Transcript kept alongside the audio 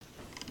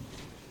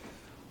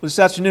Well, this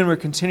afternoon we're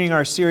continuing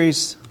our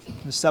series,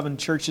 The Seven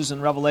Churches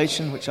in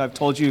Revelation, which I've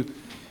told you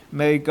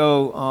may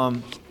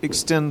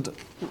extend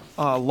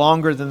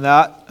longer than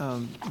that.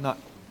 Not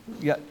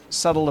yet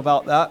settled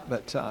about that,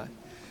 but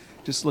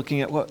just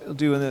looking at what we'll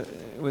do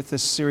with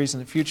this series in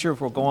the future, if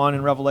we'll go on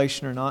in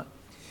Revelation or not.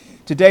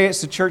 Today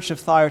it's the church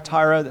of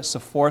Thyatira. That's the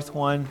fourth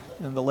one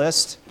in the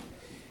list.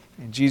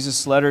 And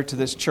Jesus' letter to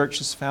this church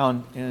is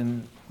found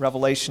in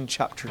Revelation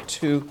chapter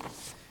 2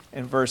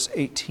 and verse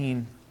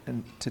 18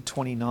 to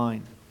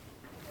 29.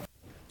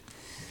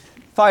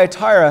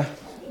 Thyatira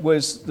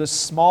was the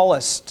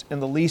smallest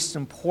and the least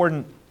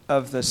important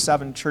of the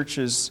seven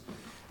churches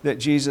that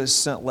Jesus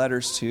sent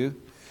letters to.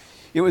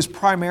 It was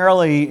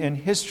primarily in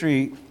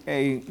history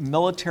a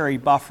military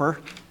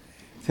buffer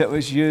that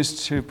was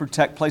used to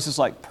protect places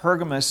like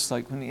Pergamus.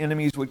 Like when the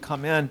enemies would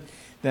come in,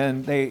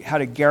 then they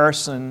had a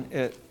garrison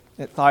at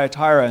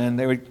Thyatira, and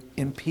they would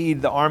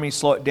impede the army,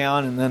 slow it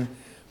down, and then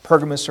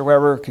Pergamus or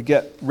wherever could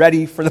get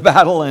ready for the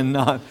battle, and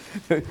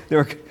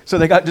so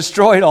they got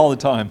destroyed all the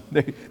time.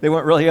 They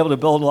weren't really able to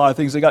build a lot of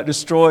things. They got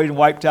destroyed and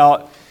wiped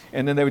out,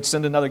 and then they would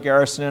send another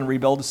garrison in,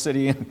 rebuild the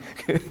city, and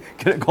get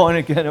it going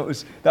again.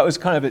 That was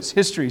kind of its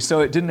history,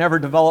 so it didn't ever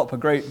develop a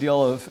great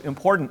deal of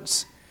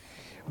importance.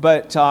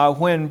 But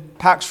when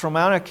Pax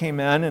Romana came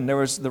in, and there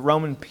was the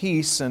Roman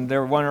peace, and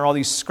there were all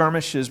these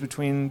skirmishes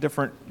between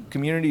different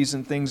communities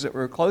and things that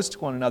were close to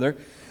one another,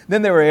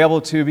 then they were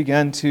able to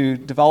begin to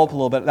develop a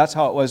little bit. That's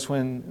how it was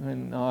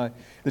when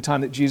the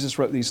time that Jesus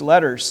wrote these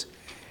letters.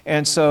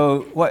 And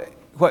so what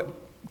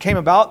came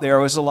about there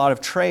was a lot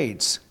of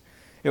trades.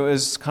 It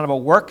was kind of a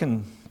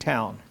working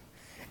town.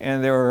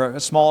 And they were a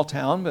small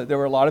town, but there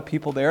were a lot of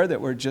people there that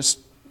were just,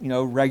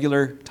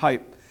 regular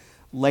type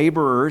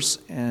laborers.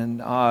 And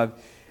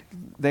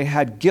they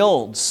had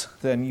guilds.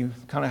 Then you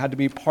kind of had to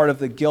be part of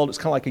the guild. It's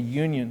kind of like a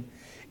union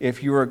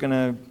if you were going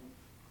to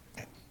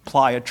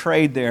ply a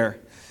trade there.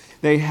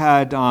 They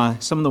had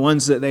some of the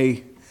ones that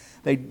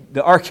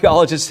the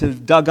archaeologists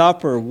have dug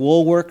up are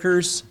wool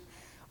workers,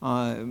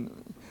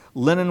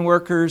 linen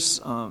workers,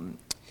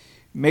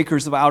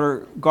 makers of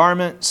outer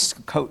garments,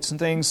 coats and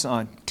things,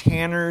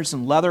 tanners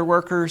and leather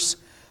workers,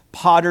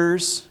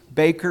 potters,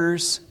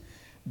 bakers,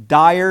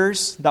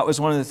 dyers. That was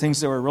one of the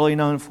things they were really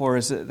known for,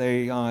 is that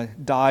they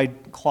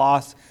dyed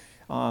cloth.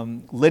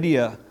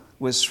 Lydia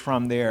was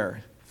from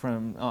there,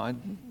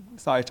 from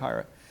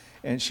Thyatira,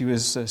 and she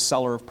was a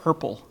seller of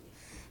purple.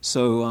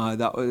 So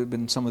that would have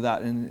been some of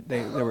that. And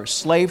there were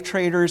slave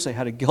traders. They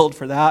had a guild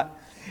for that.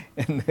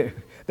 And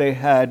they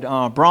had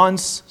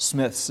bronze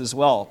smiths as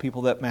well,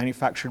 people that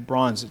manufactured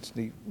bronze. It's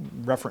the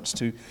reference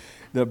to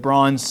the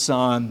bronze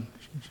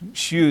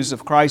shoes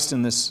of Christ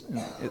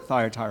at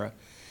Thyatira.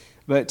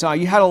 But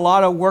you had a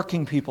lot of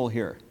working people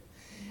here.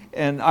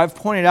 And I've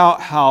pointed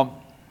out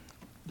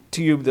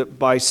to you that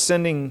by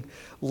sending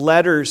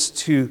letters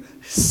to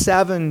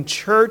 7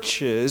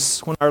 churches,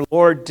 when our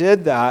Lord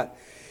did that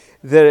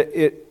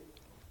it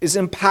is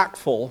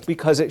impactful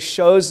because it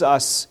shows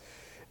us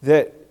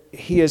that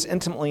He is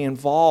intimately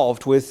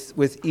involved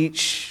with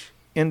each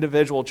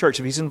individual church.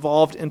 If He's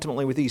involved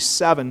intimately with these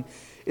 7,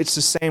 it's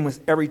the same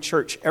with every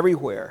church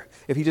everywhere.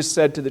 If He just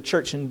said to the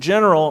church in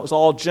general, it was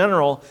all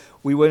general,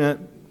 we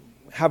wouldn't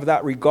have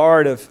that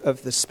regard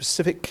of the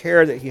specific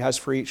care that He has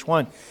for each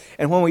one.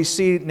 And when we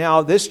see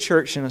now this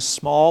church in a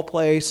small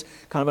place,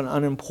 kind of an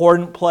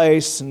unimportant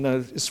place, and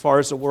as far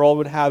as the world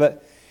would have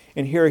it,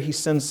 and here He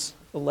sends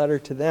a letter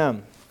to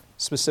them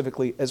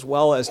specifically, as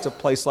well as to a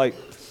place like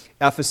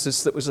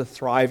Ephesus that was a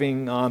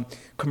thriving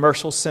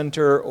commercial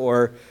center,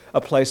 or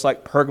a place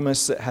like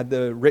Pergamus that had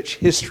the rich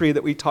history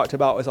that we talked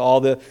about with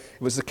it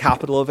was the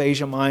capital of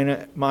Asia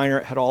Minor.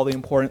 It had all the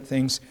important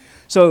things.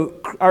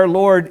 So our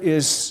Lord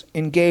is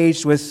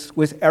engaged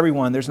with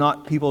everyone. There's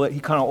not people that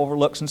He kind of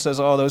overlooks and says,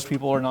 oh, those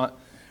people are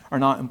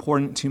not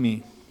important to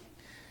me.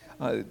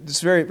 It's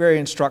very, very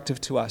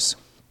instructive to us.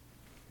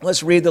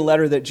 Let's read the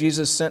letter that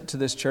Jesus sent to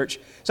this church.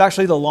 It's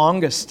actually the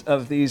longest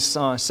of these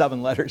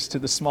 7 letters. To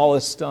the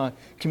smallest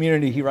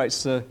community, He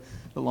writes the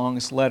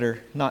longest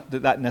letter. Not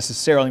that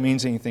necessarily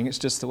means anything. It's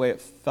just the way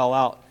it fell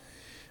out.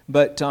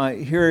 But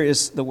here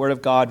is the Word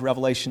of God,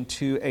 Revelation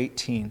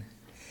 2:18.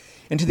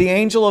 And to the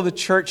angel of the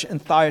church in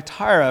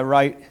Thyatira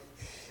write,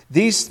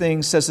 these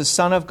things says the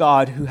Son of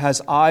God, who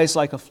has eyes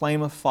like a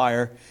flame of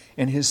fire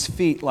and His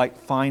feet like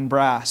fine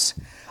brass.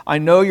 I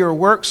know your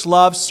works,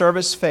 love,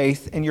 service,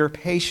 faith, and your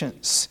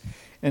patience.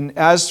 And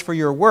as for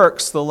your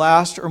works, the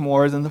last are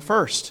more than the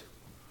first.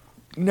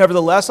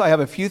 Nevertheless, I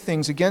have a few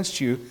things against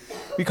you,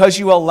 because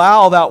you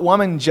allow that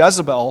woman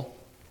Jezebel,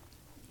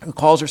 who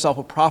calls herself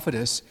a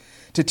prophetess,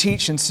 to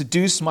teach and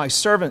seduce my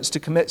servants to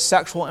commit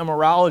sexual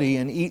immorality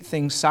and eat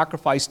things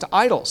sacrificed to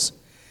idols.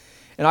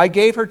 And I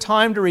gave her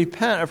time to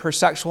repent of her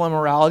sexual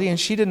immorality, and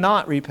she did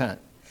not repent.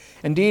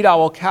 Indeed, I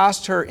will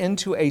cast her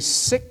into a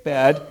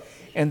sickbed,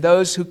 and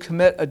those who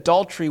commit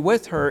adultery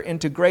with her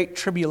into great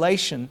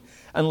tribulation,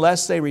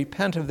 unless they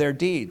repent of their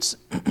deeds.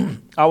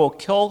 I will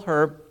kill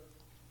her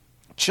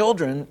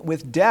children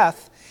with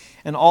death,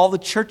 and all the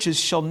churches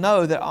shall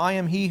know that I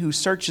am He who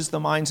searches the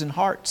minds and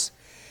hearts.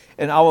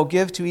 and I will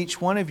give to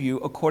each one of you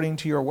according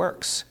to your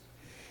works.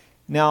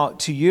 Now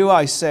to you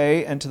I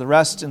say, and to the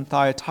rest in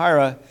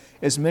Thyatira,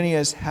 as many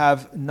as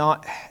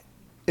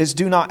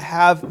do not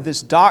have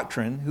this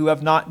doctrine, who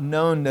have not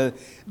known the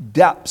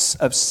depths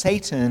of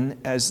Satan,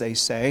 as they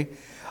say,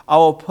 I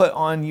will put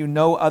on you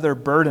no other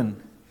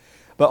burden,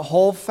 but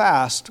hold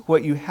fast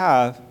what you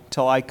have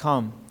till I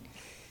come.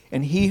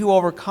 And he who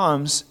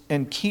overcomes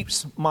and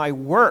keeps my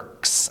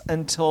works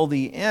until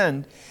the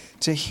end,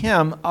 to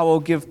him I will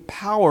give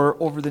power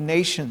over the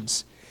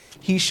nations.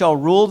 He shall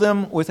rule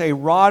them with a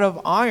rod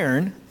of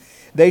iron.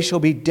 They shall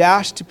be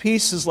dashed to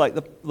pieces like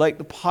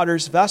the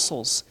potter's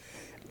vessels,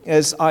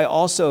 as I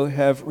also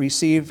have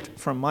received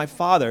from my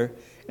Father,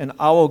 and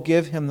I will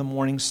give him the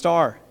morning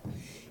star.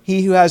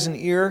 He who has an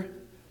ear,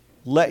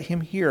 let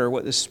him hear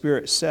what the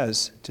Spirit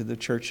says to the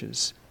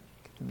churches.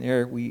 And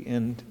there we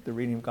end the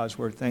reading of God's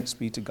Word. Thanks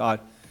be to God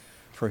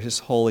for His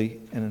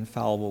holy and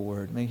infallible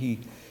Word. May He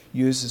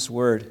use His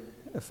Word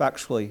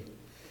effectually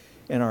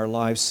in our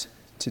lives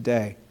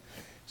today.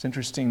 It's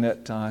interesting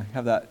that I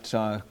have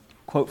that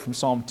quote from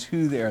Psalm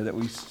 2 there,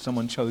 that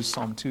someone chose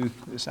Psalm 2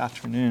 this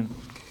afternoon.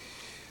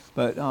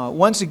 But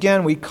once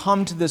again, we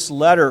come to this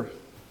letter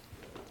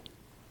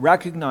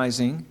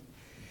recognizing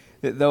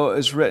that though it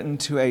was written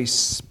to a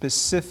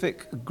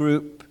specific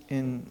group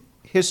in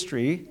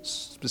history,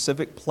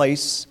 specific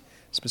place,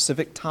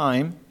 specific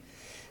time,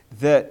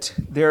 that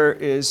there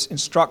is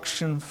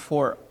instruction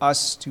for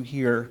us to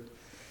hear,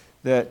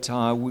 that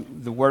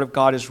the Word of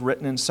God is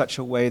written in such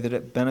a way that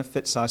it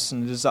benefits us,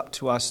 and it is up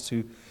to us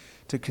to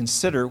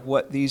consider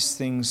what these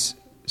things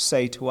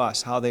say to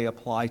us, how they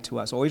apply to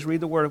us. Always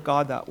read the Word of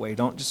God that way.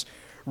 Don't just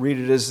read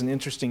it as an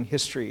interesting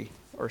history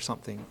or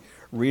something.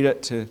 Read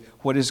it to,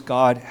 what does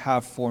God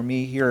have for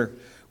me here?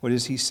 What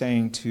is He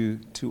saying to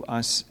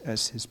us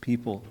as His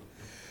people?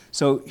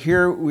 So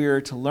here we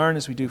are to learn,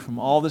 as we do from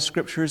all the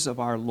Scriptures, of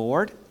our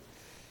Lord,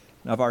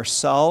 and of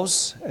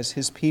ourselves as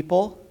His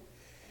people.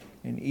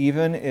 And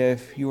even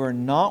if you are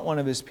not one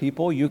of His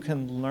people, you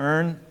can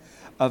learn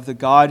of the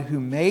God who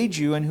made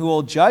you and who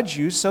will judge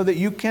you, so that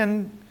you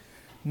can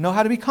know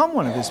how to become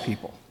one of His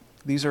people.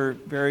 These are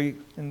very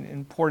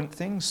important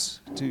things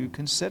to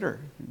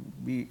consider.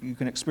 You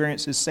can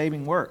experience His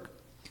saving work.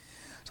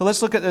 So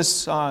let's look at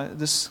this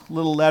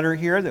little letter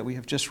here that we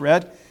have just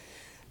read.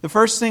 The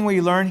first thing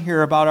we learn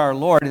here about our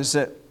Lord is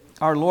that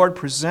our Lord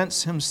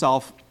presents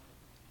Himself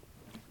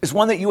as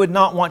one that you would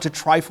not want to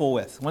trifle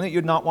with, one that you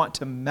would not want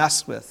to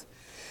mess with.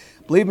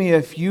 Believe me,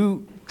 if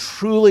you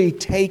truly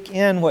take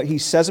in what He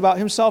says about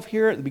Himself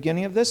here at the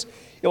beginning of this,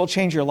 it will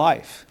change your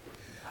life.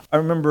 I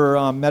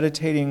remember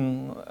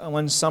meditating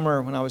one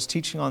summer when I was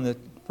teaching on the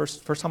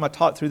first time I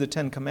taught through the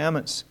Ten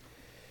Commandments.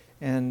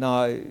 And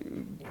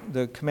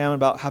the commandment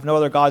about have no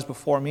other gods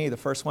before me, the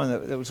first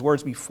one, that was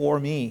words before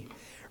me.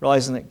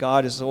 Realizing that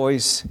God is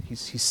always, He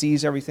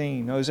sees everything,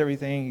 He knows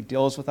everything, He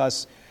deals with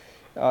us.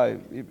 It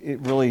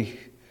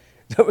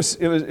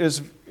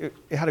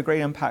had a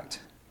great impact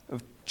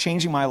of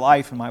changing my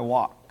life and my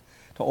walk.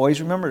 To always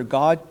remember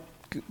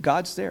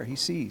God's there, He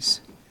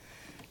sees.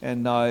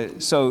 And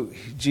so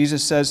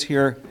Jesus says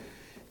here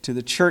to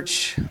the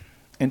church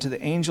and to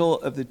the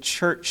angel of the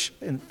church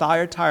in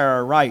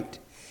Thyatira, write,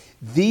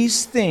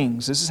 these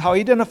things, this is how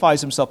He identifies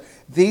Himself,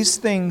 these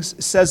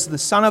things says the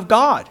Son of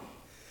God,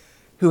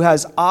 who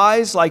has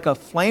eyes like a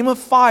flame of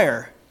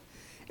fire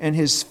and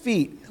His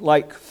feet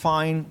like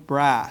fine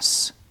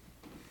brass.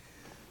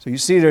 So you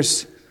see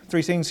there's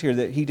three things here,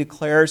 that He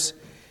declares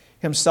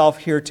Himself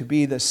here to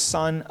be the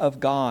Son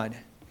of God.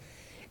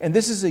 And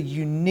this is a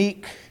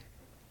unique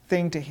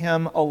thing to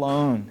Him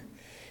alone.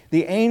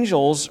 The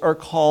angels are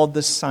called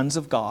the sons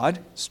of God,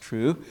 it's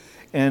true,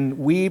 and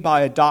we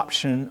by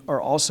adoption are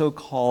also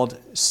called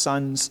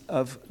sons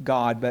of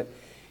God, but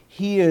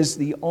He is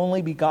the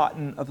only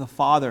begotten of the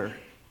Father.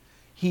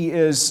 He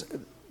is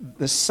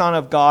the Son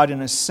of God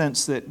in a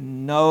sense that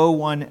no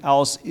one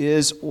else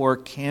is or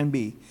can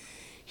be.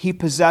 He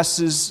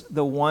possesses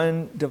the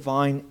one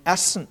divine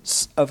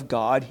essence of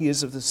God. He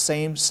is of the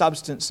same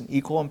substance and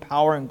equal in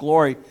power and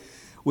glory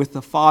with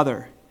the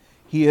Father.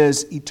 He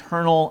is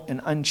eternal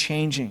and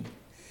unchanging.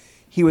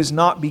 He was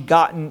not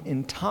begotten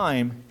in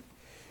time,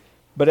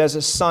 but as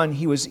a son,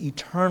 He was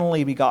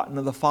eternally begotten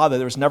of the Father.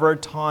 There was never a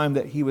time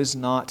that He was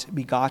not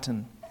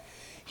begotten.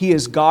 He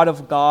is God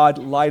of God,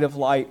 light of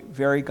light,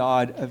 very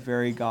God of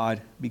very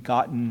God,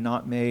 begotten,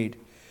 not made,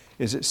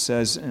 as it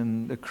says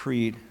in the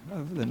creed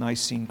of the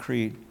Nicene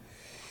Creed.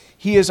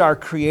 He is our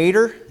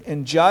creator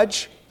and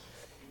judge,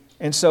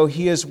 and so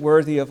He is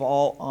worthy of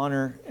all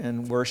honor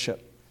and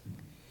worship.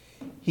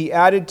 He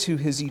added to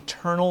His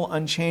eternal,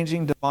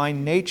 unchanging,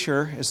 divine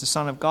nature as the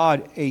Son of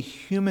God a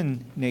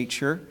human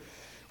nature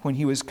when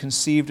He was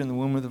conceived in the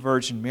womb of the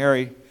Virgin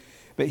Mary,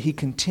 but He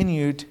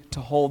continued to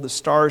hold the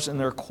stars in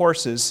their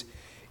courses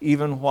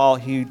even while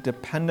He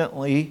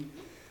dependently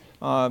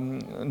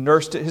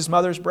nursed at His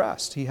mother's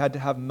breast. He had to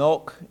have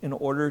milk in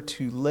order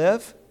to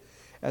live,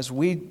 as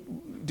we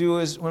do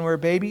when we're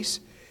babies,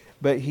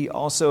 but He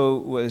also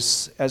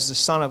was, as the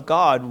Son of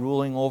God,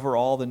 ruling over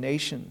all the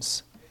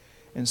nations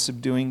and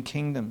subduing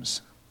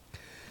kingdoms.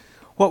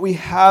 What we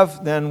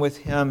have then with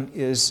him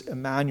is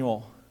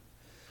Emmanuel,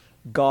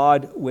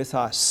 God with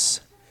us.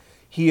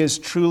 He is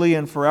truly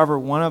and forever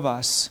one of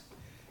us,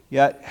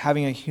 yet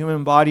having a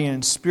human body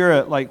and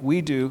spirit like we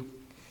do,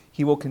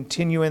 he will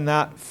continue in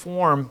that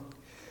form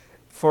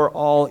for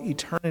all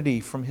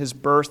eternity, from his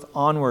birth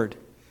onward.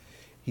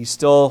 He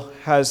still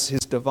has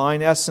his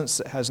divine essence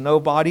that has no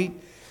body,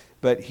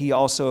 but he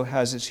also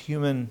has his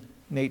human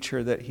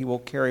nature that he will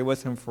carry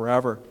with him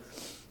forever.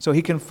 So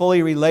he can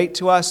fully relate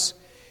to us.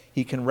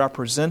 He can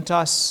represent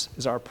us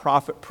as our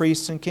prophet,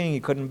 priest, and king.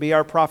 He couldn't be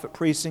our prophet,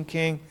 priest, and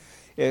king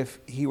if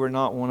he were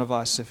not one of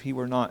us, if he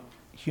were not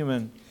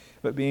human.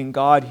 But being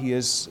God, he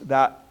is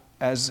that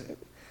as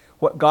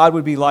what God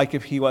would be like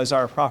if he was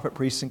our prophet,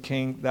 priest, and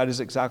king. That is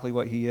exactly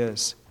what he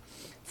is.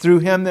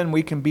 Through him, then,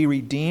 we can be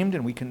redeemed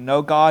and we can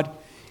know God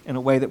in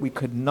a way that we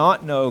could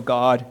not know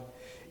God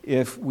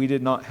if we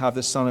did not have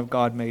the Son of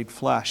God made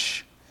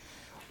flesh.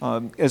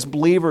 As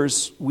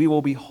believers, we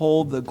will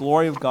behold the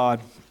glory of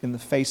God in the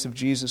face of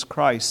Jesus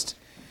Christ,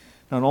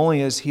 not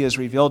only as he is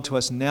revealed to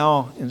us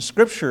now in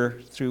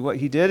Scripture through what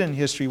he did in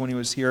history when he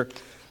was here,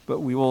 but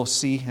we will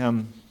see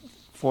him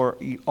for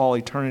all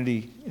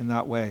eternity in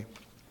that way.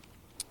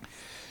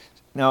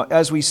 Now,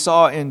 as we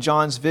saw in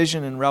John's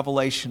vision in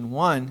Revelation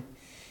 1,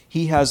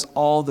 he has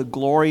all the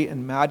glory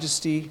and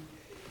majesty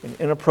and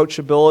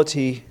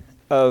inapproachability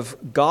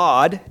of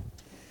God,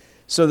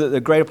 so that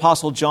the great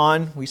apostle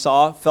John, we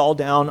saw, fell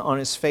down on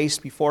his face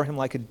before him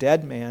like a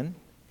dead man.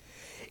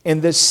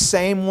 And this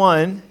same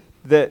one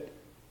that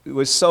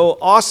was so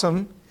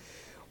awesome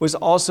was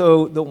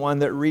also the one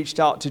that reached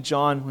out to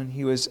John when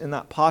he was in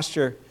that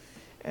posture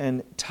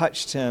and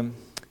touched him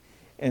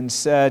and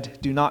said,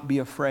 "Do not be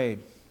afraid.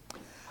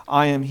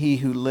 I am he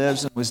who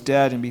lives and was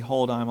dead, and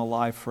behold, I am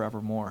alive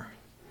forevermore."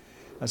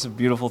 That's a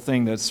beautiful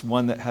thing. That's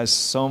one that has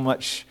so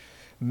much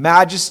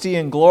majesty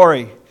and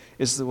glory,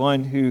 is the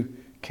one who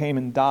came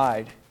and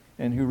died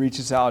and who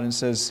reaches out and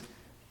says,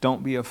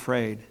 "Don't be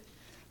afraid."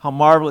 How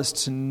marvelous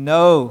to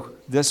know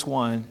this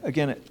one.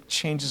 Again, it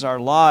changes our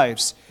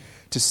lives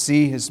to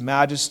see his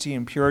majesty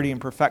and purity and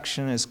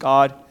perfection as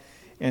God,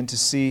 and to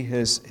see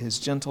his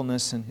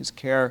gentleness and his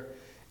care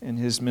and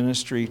his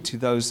ministry to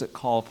those that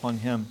call upon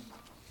him.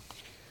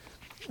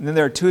 And then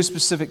there are two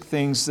specific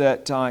things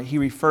that he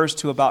refers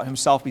to about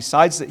himself,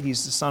 besides that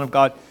he's the Son of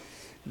God,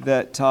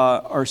 that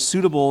are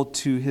suitable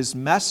to his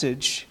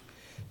message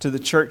to the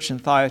church in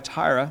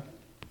Thyatira.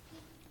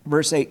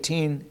 Verse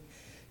 18,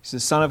 he's the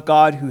Son of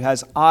God who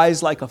has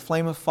eyes like a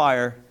flame of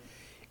fire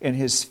and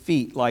his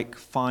feet like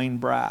fine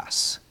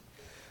brass.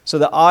 So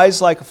the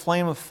eyes like a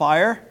flame of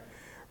fire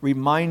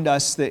remind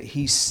us that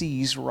he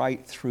sees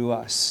right through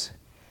us.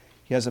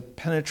 He has a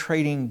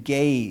penetrating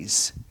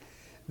gaze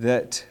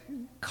that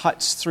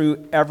cuts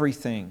through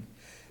everything.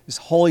 This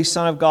holy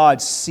Son of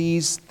God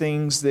sees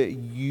things that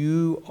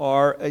you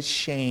are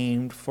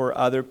ashamed for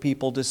other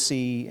people to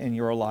see in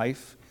your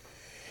life.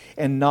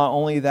 And not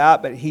only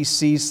that, but he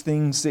sees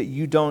things that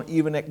you don't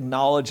even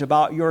acknowledge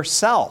about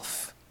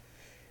yourself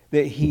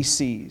that he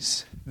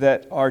sees,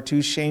 that are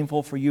too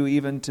shameful for you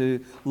even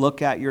to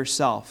look at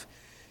yourself.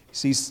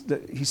 He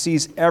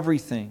sees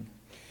everything.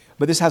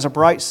 But this has a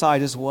bright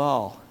side as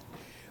well.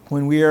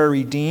 When we are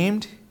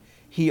redeemed,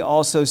 he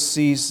also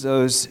sees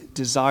those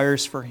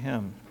desires for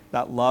him,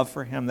 that love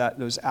for him,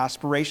 those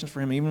aspirations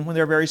for him, even when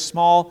they're very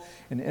small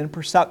and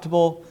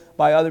imperceptible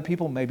by other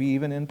people, maybe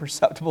even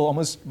imperceptible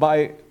almost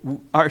by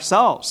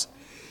ourselves.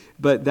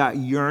 But that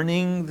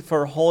yearning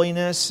for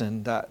holiness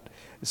and that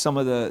some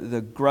of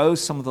the growth,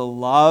 some of the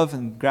love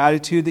and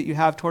gratitude that you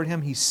have toward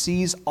him, he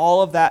sees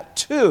all of that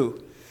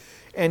too.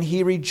 And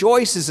he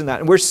rejoices in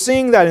that. And we're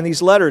seeing that in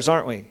these letters,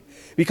 aren't we?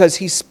 Because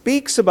he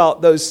speaks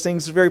about those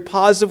things in a very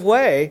positive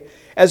way,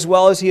 as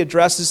well as he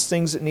addresses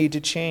things that need to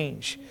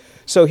change.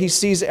 So he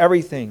sees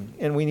everything,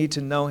 and we need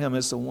to know him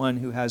as the one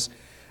who has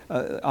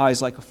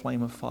eyes like a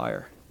flame of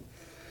fire.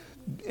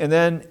 And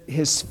then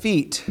his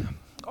feet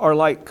are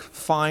like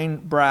fine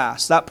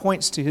brass. That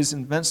points to his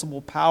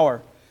invincible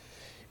power,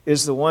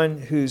 is the one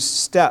whose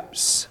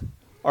steps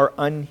are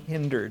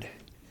unhindered.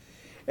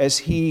 As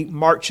he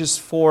marches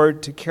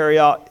forward to carry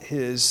out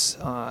his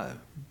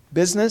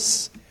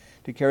business,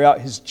 to carry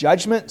out his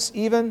judgments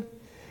even,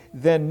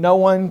 then no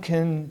one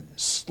can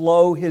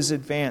slow his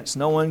advance.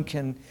 No one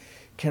can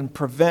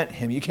prevent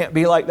him. You can't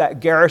be like that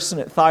garrison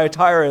at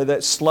Thyatira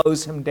that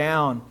slows him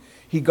down.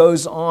 He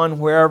goes on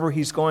wherever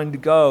he's going to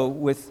go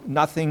with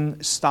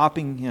nothing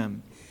stopping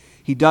him.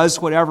 He does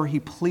whatever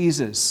he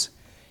pleases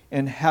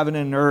in heaven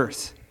and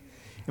earth.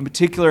 In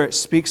particular, it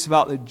speaks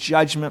about the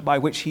judgment by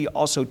which he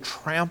also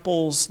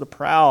tramples the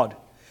proud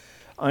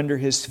under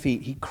his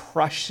feet. He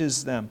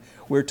crushes them.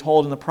 We're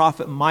told in the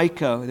prophet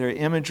Micah, their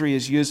imagery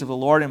is used of the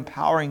Lord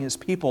empowering his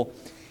people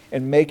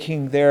and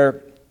making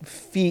their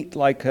feet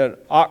like an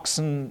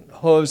oxen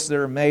hooves that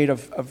are made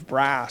of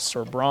brass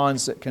or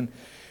bronze that can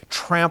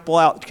trample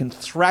out, can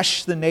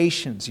thresh the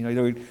nations. You know,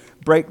 they would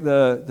break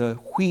the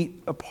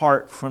wheat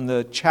apart from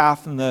the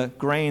chaff and the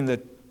grain.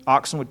 The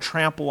oxen would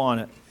trample on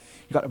it.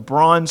 You've got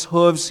bronze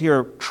hooves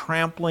here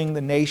trampling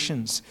the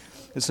nations.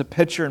 It's a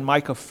picture in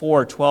Micah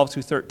 4, 12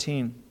 through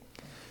 13.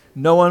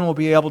 No one will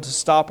be able to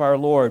stop our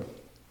Lord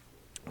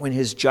when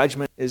his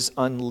judgment is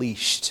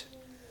unleashed.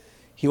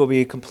 He will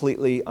be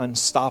completely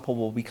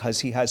unstoppable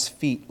because he has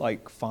feet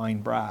like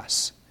fine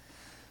brass.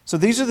 So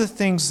these are the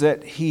things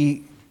that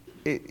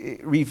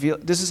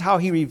this is how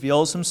he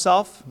reveals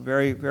himself.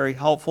 Very, very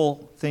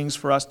helpful things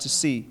for us to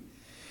see.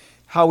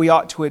 How we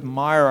ought to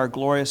admire our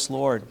glorious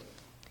Lord.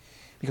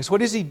 Because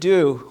what does he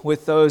do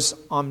with those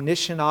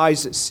omniscient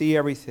eyes that see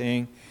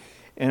everything,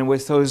 and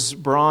with those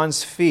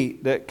bronze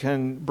feet that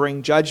can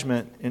bring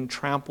judgment and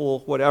trample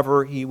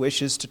whatever he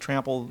wishes to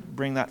trample,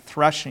 bring that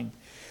threshing?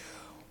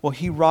 Well,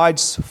 he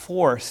rides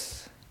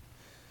forth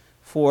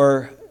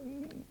for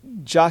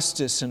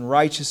justice and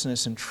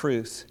righteousness and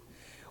truth.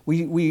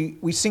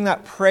 We sing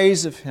that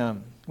praise of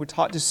him. We're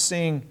taught to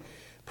sing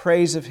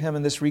praise of him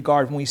in this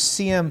regard. When we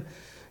see him,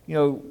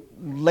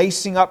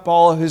 lacing up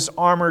all of his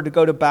armor to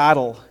go to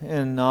battle.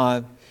 In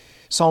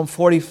Psalm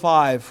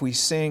 45, we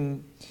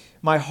sing,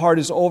 "My heart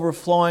is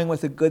overflowing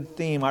with a good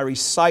theme. I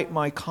recite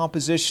my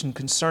composition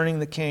concerning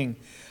the King.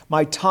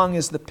 My tongue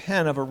is the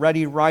pen of a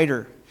ready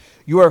writer.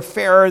 You are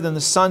fairer than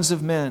the sons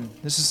of men."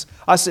 This is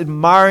us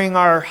admiring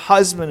our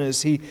husband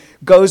as he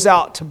goes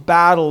out to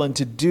battle and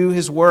to do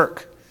his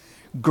work.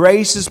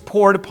 "Grace is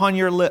poured upon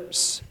your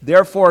lips.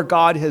 Therefore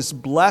God has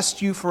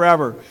blessed you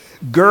forever.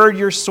 Gird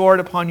your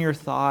sword upon your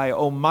thigh,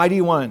 O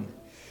mighty one,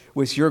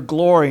 with your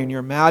glory and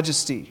your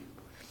majesty.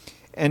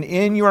 And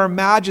in your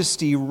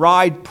majesty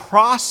ride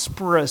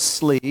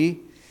prosperously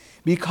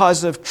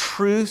because of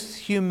truth,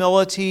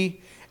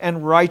 humility,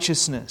 and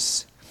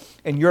righteousness.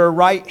 And your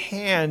right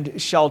hand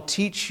shall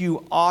teach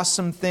you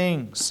awesome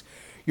things.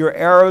 Your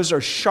arrows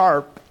are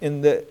sharp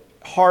in the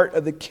heart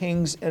of the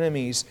king's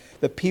enemies.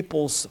 The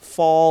peoples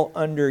fall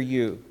under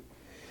you."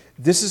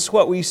 This is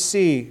what we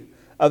see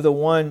of the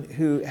one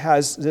who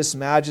has this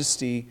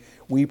majesty.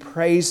 We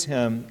praise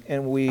him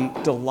and we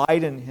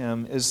delight in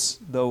him as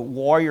the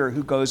warrior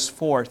who goes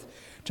forth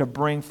to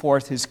bring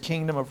forth his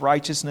kingdom of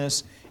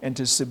righteousness and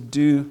to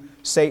subdue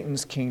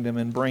Satan's kingdom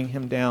and bring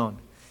him down.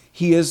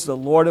 He is the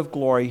Lord of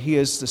glory. He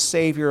is the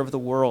Savior of the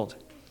world.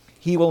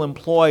 He will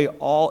employ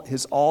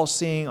his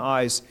all-seeing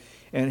eyes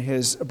and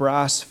his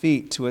brass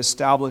feet to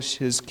establish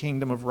his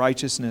kingdom of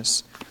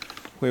righteousness,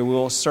 where we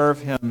will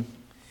serve him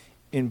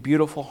in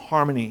beautiful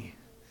harmony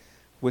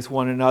with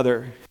one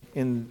another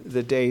in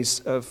the days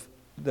of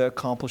the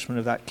accomplishment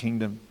of that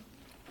kingdom.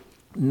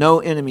 No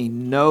enemy,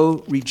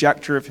 no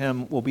rejecter of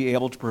him will be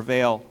able to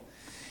prevail.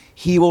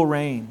 He will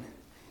reign.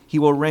 He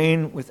will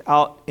reign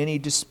without any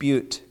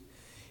dispute.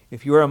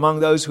 If you are among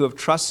those who have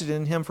trusted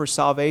in him for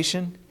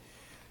salvation,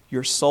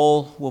 your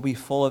soul will be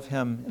full of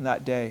him in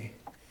that day,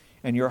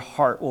 and your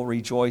heart will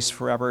rejoice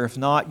forever. If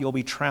not, you'll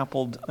be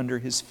trampled under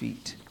his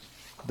feet.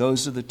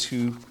 Those are the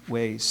two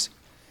ways.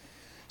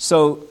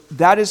 So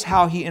that is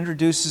how he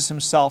introduces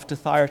himself to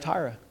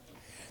Thyatira.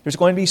 There's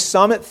going to be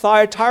some at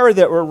Thyatira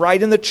that were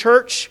right in the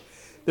church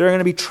that are going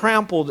to be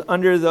trampled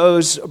under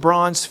those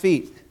bronze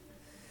feet.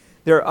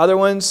 There are other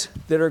ones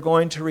that are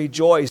going to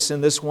rejoice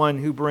in this one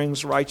who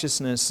brings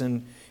righteousness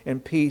and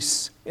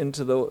peace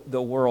into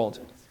the world.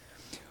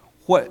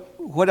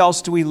 What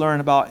else do we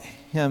learn about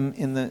him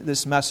in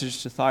this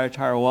message to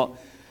Thyatira? Well,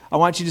 I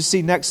want you to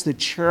see next the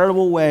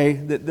charitable way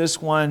that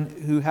this one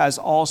who has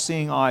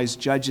all-seeing eyes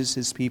judges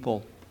his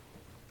people.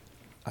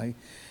 I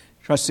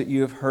trust that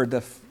you have heard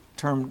the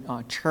term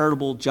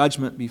charitable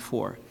judgment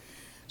before.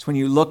 It's when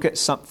you look at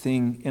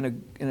something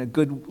in a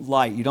good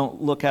light. You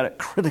don't look at it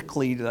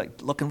critically,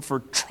 like looking for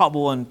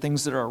trouble and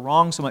things that are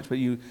wrong so much, but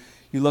you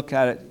look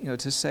at it,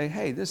 to say,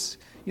 hey, this,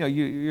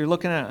 you're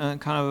looking at it in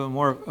kind of a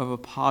more of a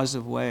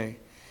positive way,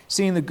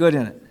 seeing the good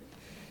in it.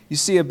 You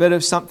see a bit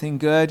of something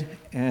good,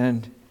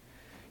 and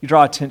you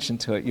draw attention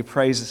to it. You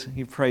praise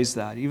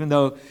that, even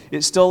though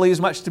it still leaves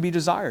much to be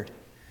desired.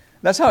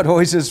 That's how it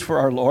always is for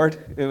our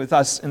Lord with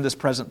us in this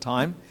present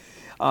time.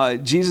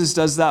 Jesus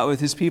does that with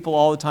his people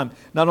all the time.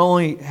 Not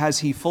only has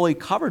he fully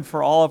covered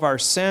for all of our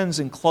sins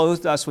and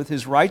clothed us with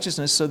his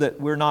righteousness so that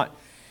we're not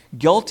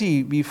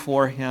guilty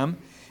before him,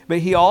 but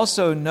he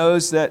also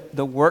knows that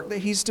the work that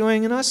he's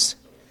doing in us,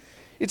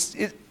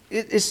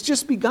 it's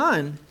just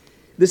begun.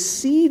 The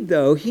seed,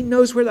 though, he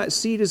knows where that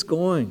seed is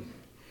going.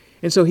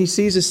 And so he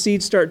sees the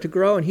seed start to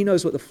grow, and he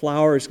knows what the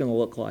flower is going to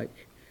look like.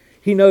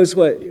 He knows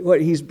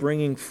what he's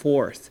bringing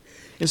forth.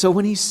 And so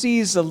when he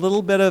sees a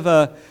little bit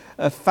of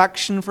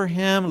affection for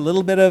him, a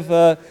little bit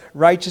of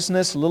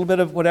righteousness, a little bit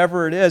of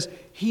whatever it is,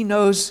 he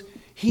knows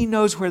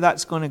where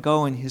that's going to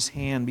go in his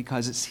hand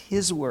because it's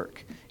his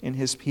work in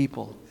his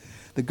people.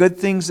 The good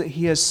things that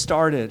he has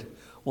started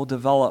will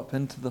develop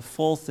into the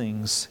full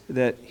things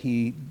that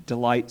he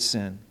delights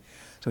in.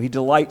 So he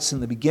delights in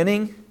the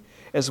beginning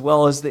as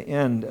well as the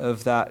end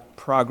of that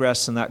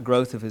progress and that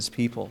growth of his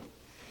people.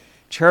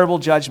 Charitable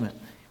judgment.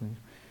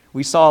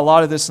 We saw a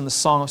lot of this in the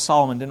Song of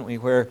Solomon, didn't we?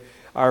 Where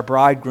our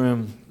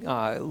bridegroom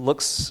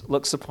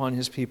looks upon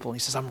his people. He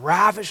says, I'm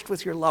ravished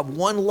with your love.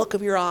 One look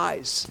of your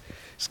eyes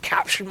has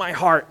captured my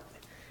heart.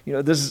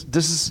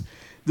 This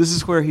This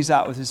is where he's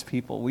at with his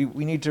people.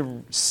 We need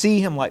to see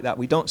him like that.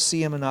 We don't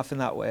see him enough in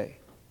that way.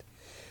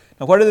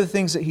 Now, what are the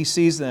things that he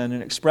sees then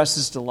and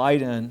expresses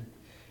delight in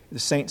the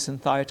saints in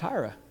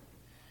Thyatira?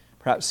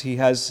 Perhaps he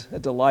has a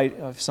delight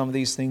of some of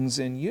these things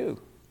in you.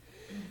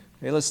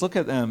 Okay, let's look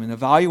at them and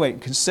evaluate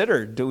and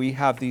consider, do we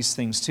have these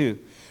things too?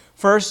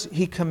 First,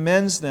 he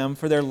commends them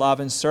for their love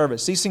and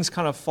service. These things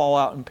kind of fall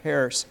out in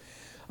pairs.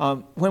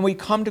 When we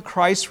come to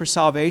Christ for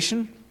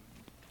salvation,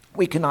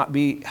 we cannot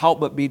help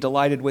but be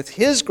delighted with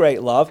his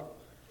great love,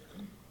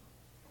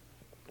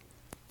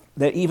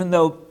 that even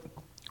though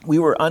we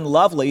were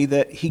unlovely,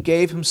 that he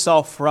gave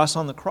himself for us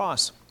on the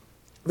cross.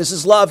 This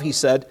is love, he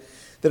said,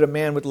 that a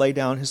man would lay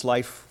down his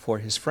life for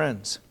his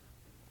friends.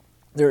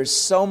 There is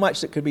so much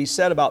that could be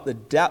said about the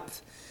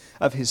depth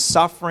of his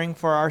suffering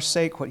for our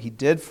sake, what he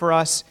did for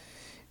us,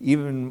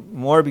 even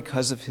more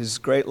because of his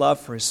great love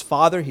for his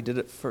Father. He did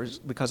it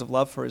because of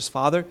love for his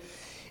Father.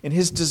 And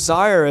his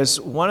desire as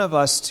one of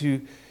us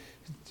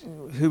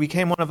who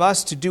became one of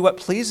us to do what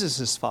pleases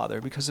his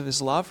Father because of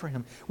his love for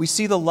him. We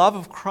see the love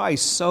of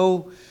Christ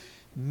so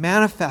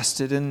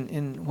manifested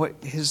in what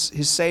his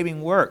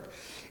saving work.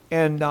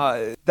 And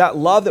that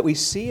love that we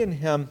see in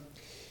him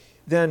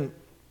then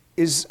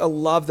is a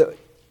love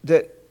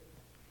that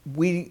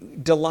we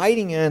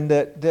delighting in,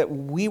 that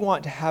we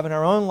want to have in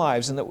our own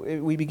lives, and that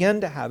we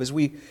begin to have. As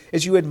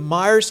you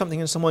admire something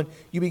in someone,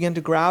 you begin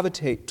to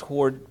gravitate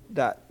toward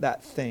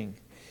that thing.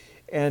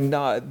 And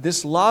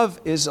this love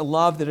is a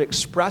love that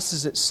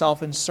expresses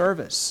itself in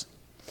service.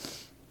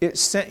 It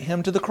sent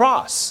him to the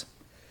cross.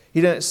 He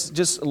didn't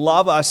just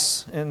love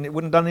us, and it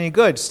wouldn't have done any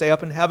good. Stay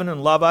up in heaven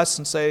and love us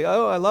and say,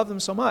 oh, I love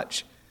them so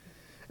much,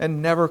 and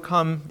never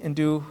come and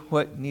do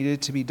what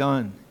needed to be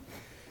done.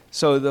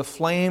 So the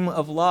flame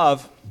of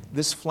love,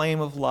 this flame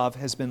of love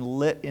has been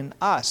lit in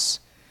us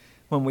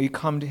when we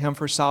come to him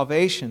for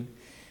salvation.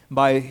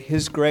 By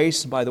his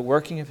grace, by the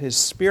working of his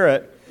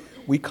Spirit,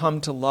 we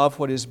come to love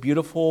what is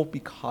beautiful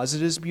because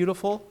it is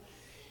beautiful.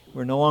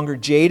 We're no longer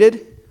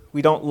jaded.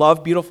 We don't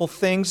love beautiful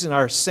things in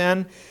our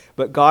sin,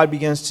 but God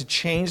begins to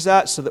change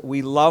that so that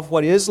we love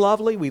what is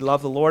lovely. We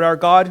love the Lord our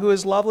God who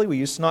is lovely. We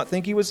used to not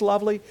think he was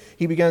lovely.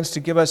 He begins to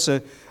give us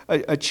a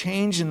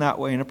change in that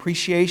way, an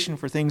appreciation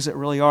for things that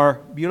really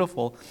are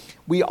beautiful.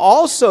 We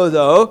also,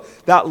 though,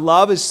 that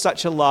love is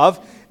such a love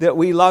that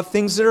we love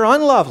things that are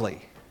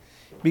unlovely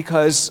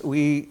because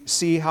we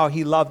see how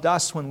he loved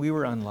us when we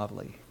were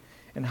unlovely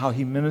and how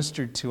he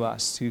ministered to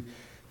us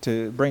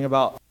to bring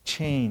about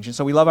change. And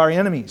so we love our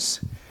enemies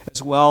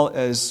as well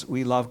as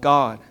we love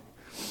God.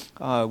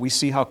 We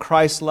see how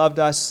Christ loved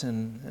us,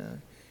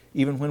 and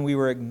even when we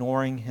were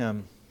ignoring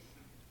him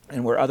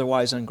and were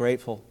otherwise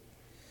ungrateful,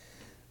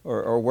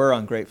 or were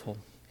ungrateful.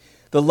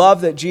 The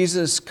love that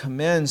Jesus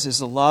commends is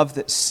a love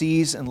that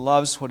sees and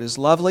loves what is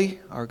lovely,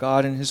 our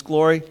God in his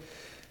glory,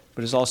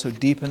 but is also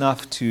deep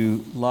enough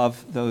to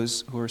love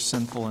those who are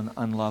sinful and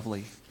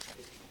unlovely.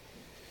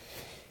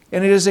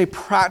 And it is a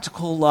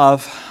practical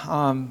love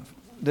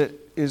that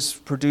is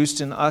produced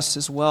in us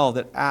as well,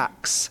 that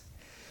acts.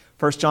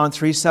 1 John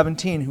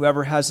 3:17,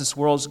 whoever has this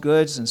world's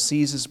goods and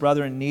sees his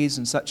brother in needs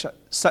and such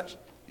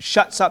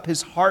shuts up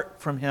his heart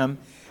from him,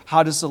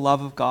 how does the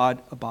love of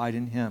God abide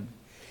in him?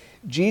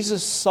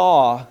 Jesus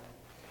saw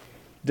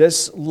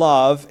this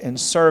love and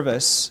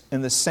service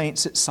in the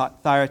saints at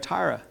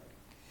Thyatira.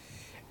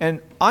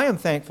 And I am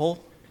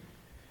thankful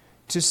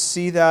to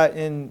see that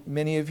in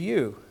many of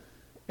you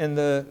in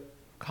the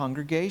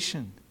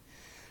congregation.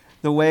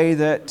 The way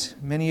that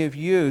many of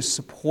you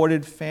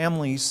supported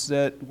families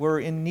that were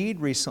in need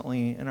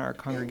recently in our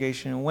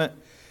congregation and went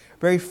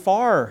very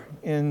far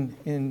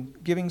in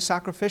giving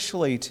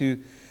sacrificially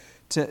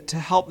to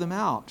help them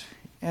out.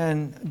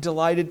 And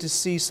delighted to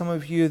see some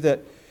of you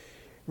that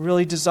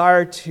really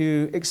desire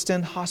to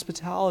extend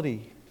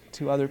hospitality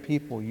to other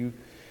people. You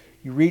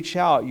reach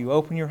out, you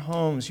open your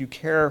homes, you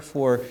care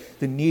for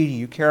the needy,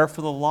 you care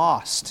for the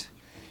lost.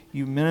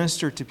 You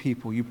minister to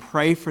people, you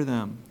pray for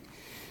them.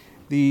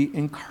 The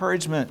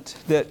encouragement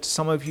that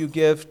some of you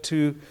give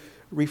to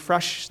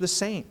refresh the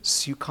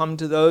saints. You come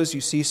to those,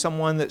 you see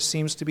someone that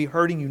seems to be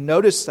hurting, you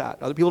notice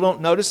that. Other people don't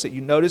notice it.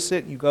 You notice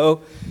it, and you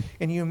go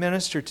and you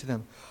minister to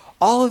them.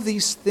 All of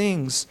these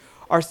things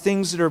are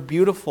things that are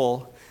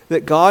beautiful,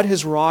 that God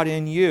has wrought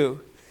in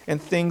you,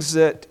 and things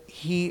that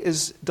he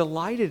is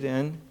delighted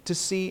in to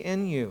see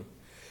in you.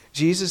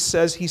 Jesus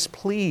says he's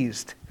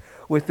pleased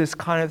with this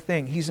kind of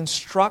thing. He's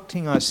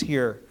instructing us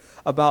here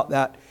about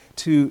that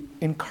to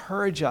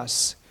encourage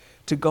us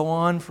to go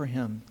on for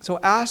him. So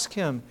ask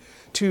him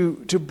to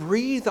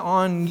breathe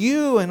on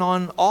you and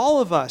on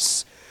all of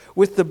us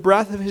with the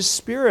breath of his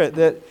Spirit,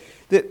 that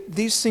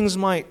these things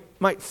might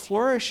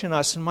flourish in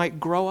us and might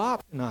grow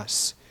up in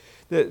us,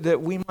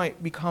 that we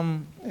might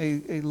become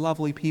a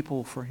lovely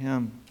people for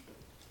him.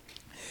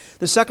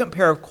 The second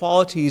pair of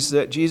qualities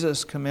that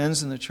Jesus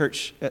commends in the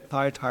church at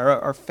Thyatira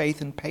are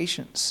faith and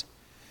patience.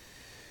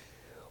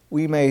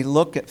 We may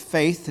look at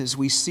faith as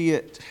we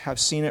have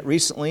seen it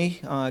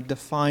recently,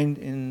 defined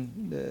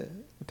in the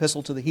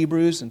Epistle to the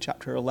Hebrews in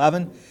chapter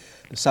 11,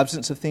 the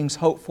substance of things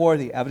hoped for,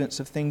 the evidence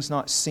of things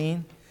not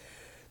seen.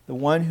 The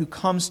one who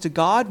comes to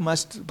God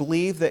must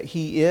believe that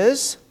He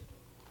is,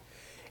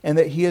 and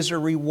that He is a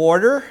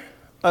rewarder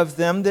of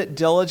them that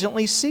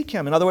diligently seek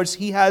Him. In other words,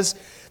 He has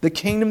the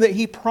kingdom that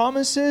He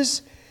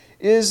promises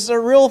is a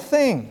real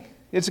thing.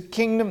 It's a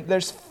kingdom,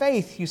 there's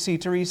faith, you see,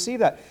 to receive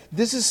that.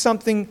 This is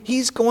something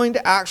He's going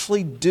to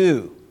actually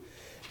do.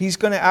 He's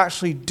going to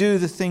actually do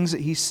the things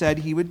that He said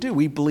He would do.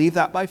 We believe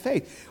that by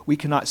faith. We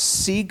cannot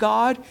see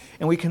God,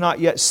 and we cannot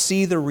yet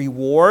see the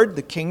reward,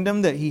 the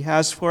kingdom that He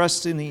has for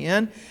us in the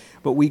end.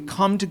 But we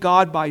come to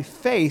God by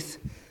faith,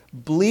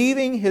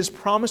 believing His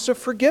promise of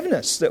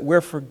forgiveness, that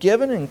we're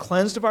forgiven and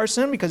cleansed of our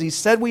sin because He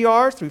said we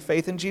are through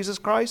faith in Jesus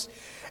Christ,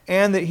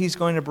 and that He's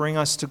going to bring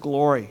us to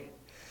glory.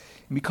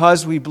 And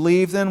because we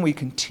believe, then we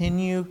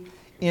continue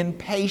in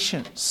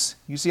patience.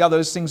 You see how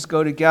those things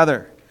go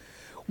together.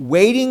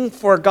 Waiting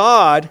for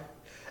God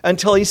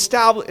until He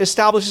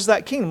establishes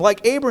that kingdom,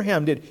 like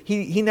Abraham did.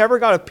 He never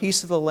got a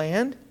piece of the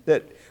land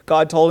that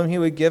God told him He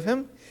would give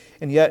him,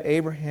 and yet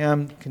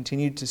Abraham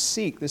continued to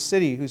seek the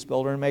city whose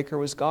builder and maker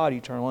was God,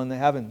 eternal in the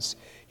heavens.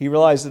 He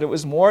realized that it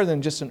was more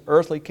than just an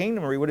earthly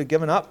kingdom, or he would have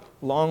given up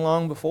long,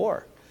 long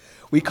before.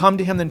 We come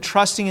to Him then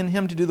trusting in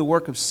Him to do the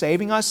work of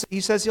saving us that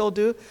He says He'll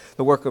do,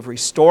 the work of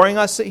restoring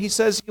us that He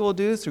says He will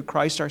do through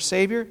Christ our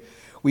Savior.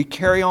 We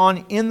carry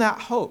on in that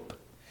hope.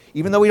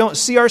 Even though we don't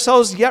see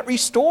ourselves yet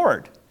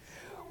restored.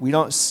 We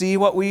don't see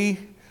what we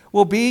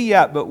will be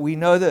yet, but we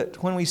know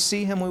that when we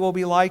see Him, we will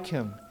be like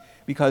Him,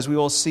 because we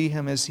will see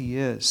Him as He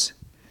is.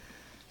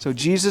 So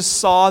Jesus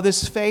saw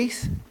this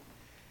faith,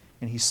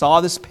 and He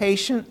saw this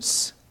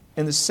patience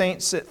in the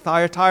saints at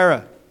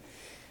Thyatira.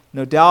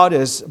 No doubt,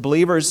 as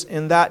believers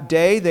in that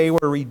day, they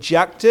were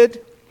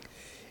rejected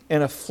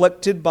and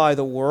afflicted by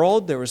the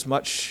world. There was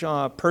much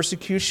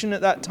persecution at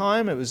that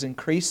time. It was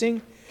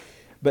increasing.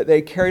 But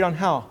they carried on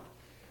how?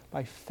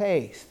 By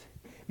faith.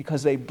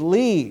 Because they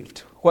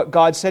believed what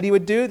God said He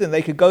would do, then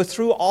they could go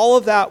through all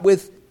of that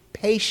with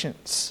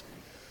patience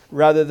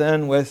rather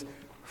than with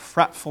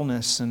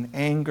fretfulness and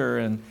anger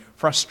and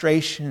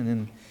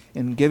frustration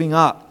and giving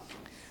up.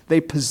 They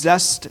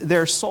possessed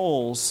their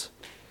souls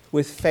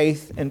with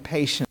faith and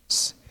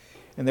patience,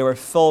 and they were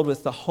filled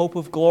with the hope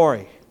of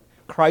glory.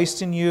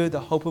 Christ in you, the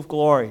hope of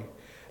glory.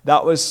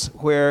 That was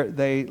where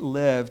they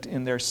lived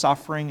in their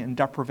suffering and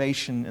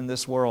deprivation in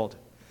this world.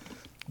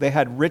 They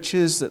had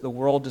riches that the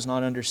world does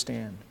not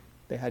understand.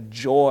 They had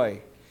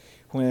joy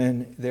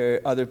when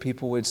other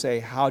people would say,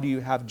 how do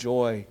you have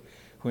joy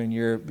when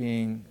you're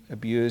being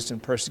abused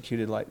and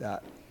persecuted like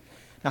that?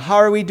 Now, how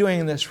are we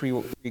doing in this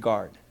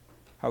regard?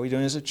 How are we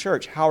doing as a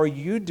church? How are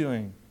you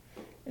doing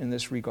in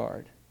this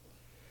regard?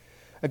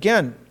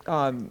 Again,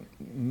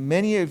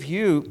 many of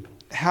you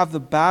have the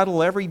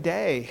battle every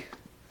day.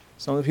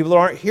 Some of the people that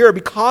aren't here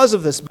because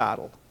of this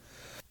battle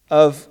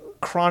of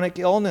chronic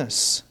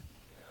illness.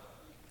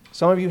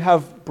 Some of you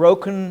have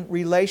broken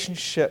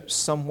relationships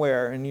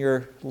somewhere in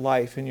your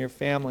life, in your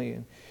family,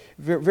 and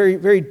very,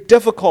 very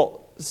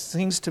difficult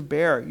things to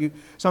bear.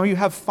 Some of you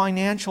have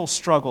financial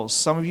struggles.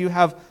 Some of you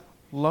have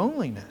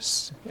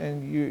loneliness,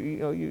 and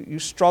you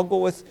struggle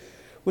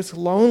with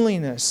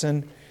loneliness,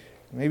 and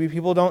maybe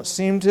people don't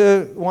seem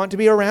to want to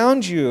be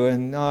around you,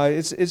 and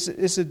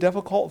it's a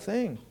difficult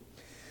thing.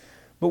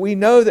 But we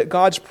know that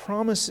God's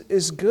promise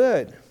is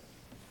good,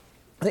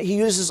 that He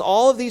uses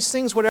all of these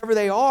things, whatever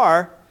they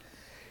are.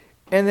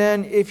 And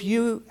then if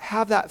you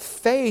have that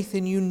faith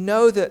and you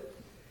know that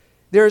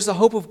there is a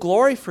hope of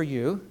glory for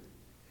you,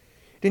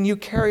 then you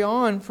carry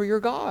on for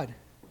your God.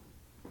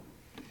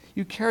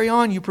 You carry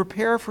on, you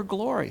prepare for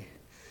glory.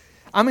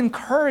 I'm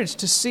encouraged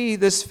to see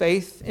this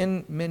faith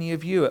in many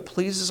of you. It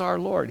pleases our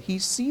Lord. He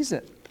sees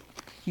it.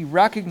 He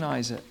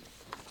recognizes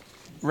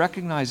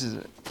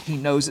it. He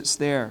knows it's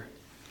there.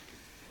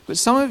 But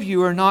some of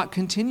you are not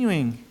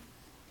continuing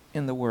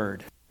in the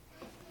Word.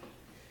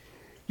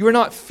 You are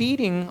not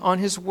feeding on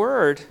His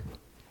Word,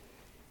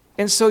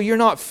 and so you're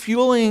not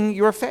fueling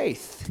your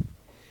faith.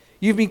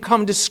 You've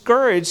become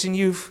discouraged, and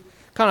you've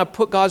kind of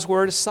put God's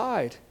Word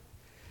aside.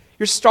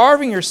 You're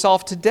starving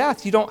yourself to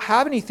death. You don't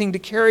have anything to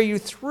carry you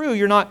through.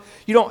 You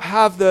don't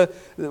have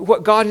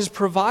what God has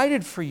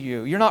provided for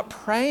you. You're not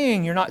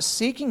praying. You're not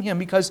seeking Him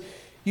because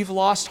you've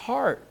lost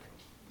heart.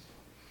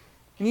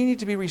 And you need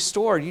to be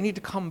restored. You need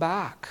to come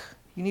back.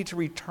 You need to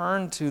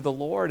return to the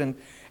Lord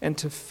and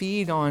to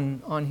feed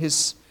on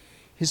His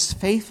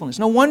faithfulness.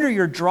 No wonder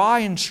you're dry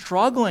and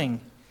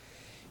struggling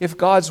if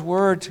God's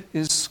Word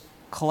is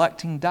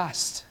collecting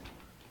dust.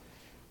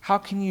 How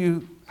can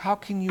you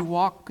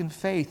walk in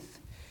faith?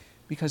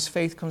 Because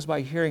faith comes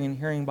by hearing, and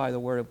hearing by the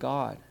Word of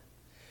God.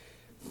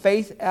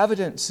 Faith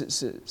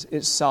evidences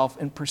itself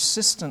in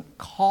persistent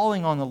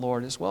calling on the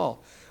Lord as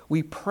well.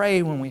 We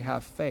pray when we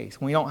have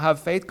faith. When we don't have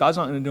faith, God's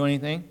not going to do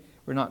anything.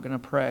 We're not going to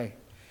pray.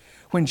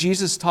 When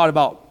Jesus taught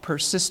about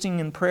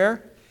persisting in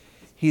prayer,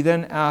 He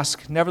then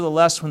asked,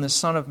 nevertheless, when the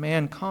Son of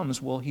Man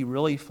comes, will He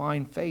really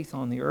find faith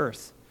on the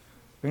earth?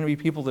 There are going to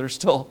be people that are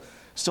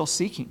still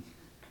seeking.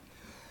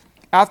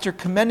 After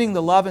commending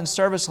the love and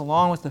service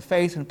along with the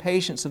faith and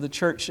patience of the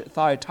church at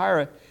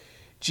Thyatira,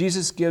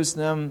 Jesus gives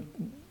them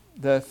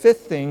the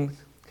fifth thing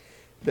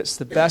that's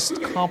the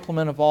best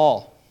compliment of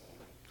all.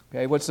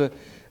 Okay, what's the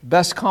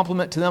best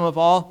compliment to them of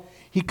all?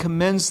 He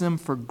commends them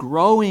for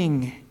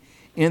growing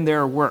in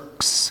their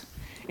works,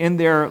 in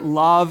their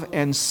love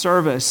and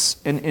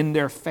service, and in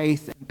their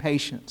faith and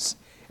patience.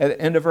 At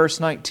the end of verse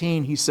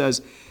 19, he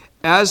says,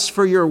 "As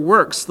for your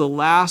works, the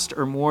last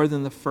are more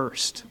than the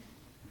first."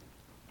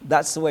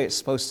 That's the way it's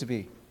supposed to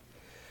be.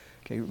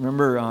 Okay,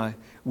 remember,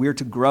 we are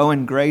to grow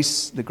in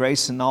grace, the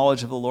grace and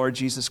knowledge of the Lord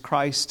Jesus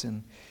Christ,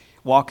 and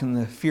walk in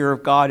the fear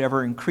of God,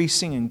 ever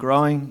increasing and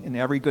growing in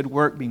every good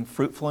work, being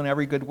fruitful in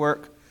every good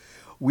work.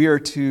 We are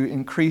to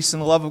increase in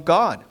the love of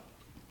God.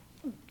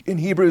 In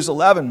Hebrews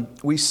 11,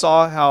 we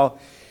saw how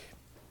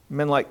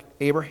men like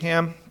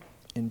Abraham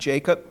and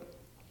Jacob,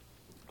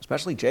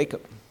 especially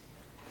Jacob,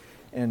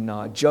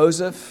 and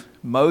Joseph,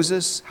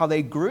 Moses, how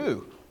they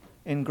grew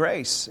in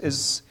grace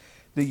as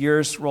the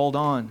years rolled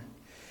on.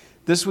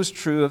 This was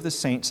true of the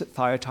saints at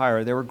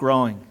Thyatira. They were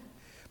growing.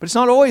 But it's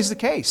not always the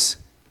case.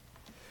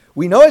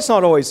 We know it's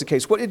not always the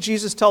case. What did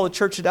Jesus tell the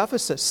church at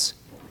Ephesus?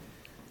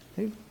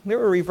 They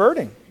were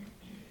reverting.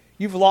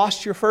 You've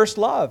lost your first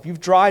love. You've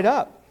dried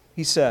up,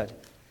 he said.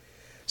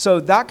 So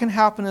that can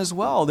happen as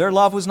well. Their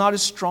love was not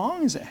as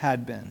strong as it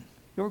had been.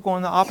 They were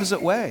going the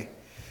opposite way.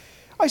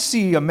 I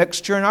see a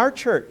mixture in our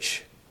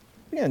church.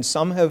 Again,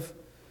 some have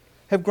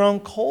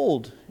grown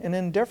cold and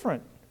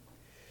indifferent.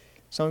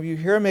 Some of you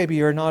here, maybe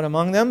you're not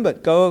among them,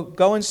 but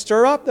go and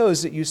stir up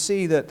those that you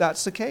see that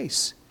that's the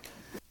case.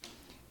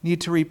 You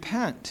need to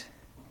repent.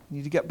 You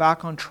need to get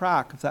back on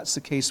track if that's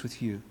the case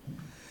with you.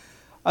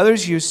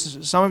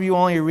 Some of you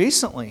only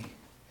recently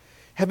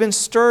have been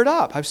stirred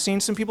up. I've seen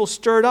some people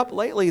stirred up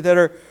lately that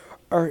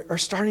are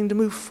starting to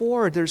move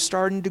forward. They're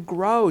starting to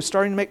grow,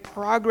 starting to make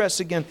progress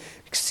again,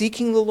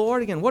 seeking the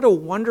Lord again. What a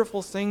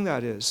wonderful thing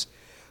that is.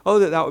 Oh,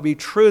 that would be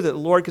true, that the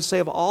Lord could say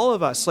of all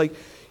of us, like,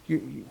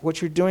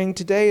 what you're doing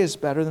today is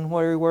better than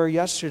where you were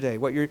yesterday.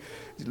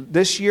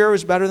 This year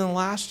was better than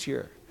last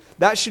year.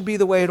 That should be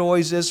the way it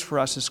always is for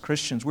us as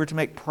Christians. We're to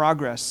make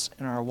progress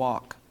in our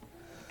walk.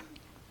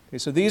 Okay,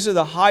 so these are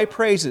the high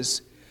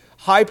praises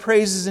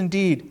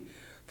indeed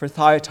for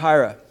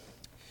Thyatira.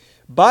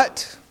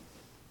 But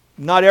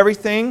not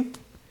everything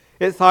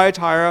at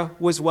Thyatira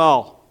was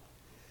well.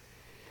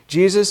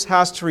 Jesus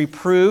has to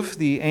reprove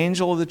the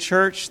angel of the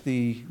church.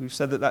 We've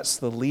said that that's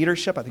the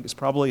leadership. I think it's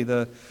probably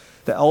the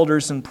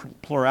elders in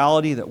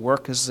plurality that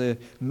work as a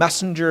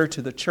messenger to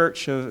the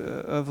church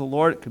of the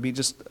Lord. It could be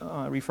just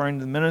referring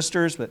to the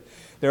ministers, but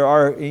there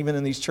are, even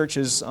in these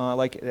churches,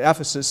 like at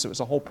Ephesus, it was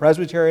a whole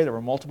presbytery. There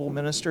were multiple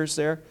ministers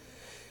there.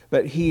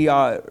 But he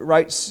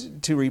writes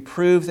to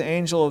reprove the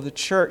angel of the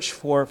church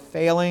for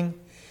failing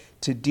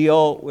to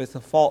deal with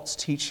the false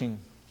teaching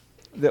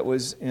that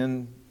was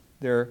in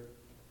their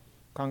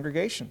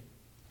congregation.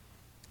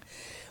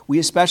 We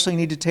especially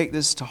need to take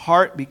this to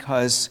heart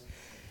because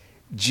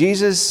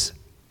Jesus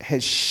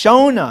has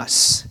shown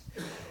us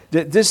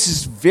that this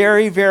is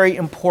very, very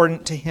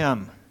important to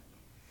him.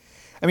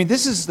 I mean,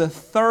 this is the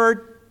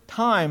third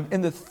time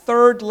in the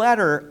third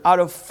letter out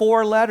of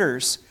 4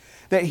 letters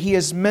that he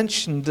has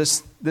mentioned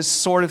this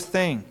sort of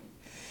thing.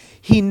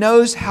 He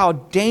knows how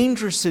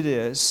dangerous it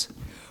is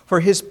for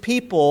his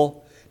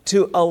people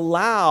to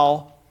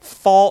allow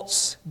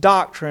false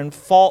doctrine,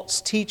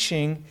 false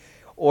teaching,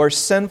 or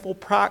sinful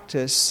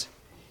practice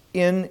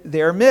in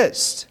their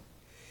midst.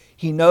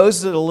 He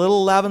knows that a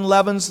little leaven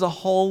leavens the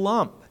whole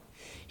lump.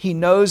 He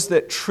knows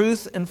that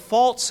truth and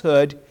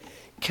falsehood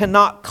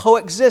cannot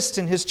coexist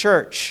in his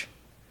church.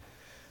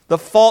 The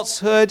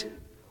falsehood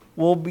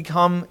will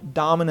become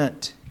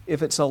dominant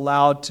if it's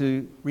allowed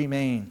to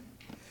remain.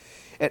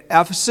 At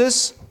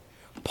Ephesus,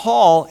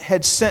 Paul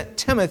had sent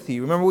Timothy.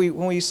 Remember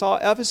when we saw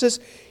Ephesus?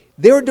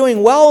 They were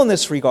doing well in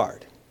this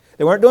regard.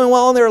 They weren't doing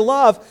well in their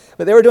love,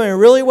 but they were doing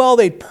really well.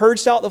 They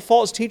purged out the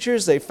false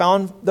teachers. They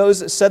found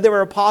those that said they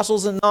were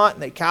apostles and not,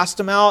 and they cast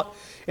them out.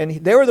 And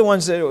they were the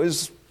ones that it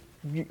was,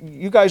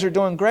 you guys are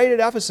doing great at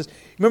Ephesus.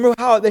 Remember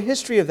how the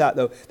history of that,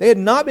 though? They had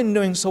not been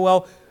doing so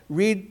well.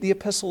 Read the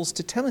epistles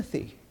to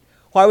Timothy.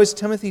 Why was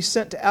Timothy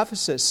sent to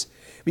Ephesus?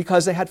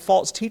 Because they had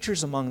false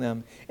teachers among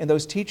them, and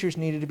those teachers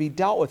needed to be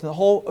dealt with. And the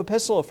whole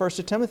epistle of 1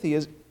 Timothy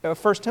is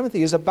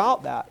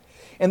about that.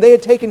 And they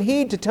had taken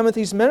heed to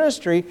Timothy's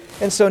ministry,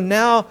 and so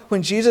now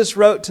when Jesus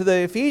wrote to the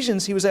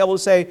Ephesians, he was able to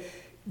say,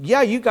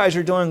 yeah, you guys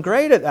are doing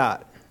great at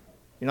that.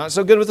 You're not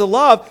so good with the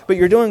love, but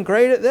you're doing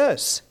great at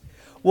this.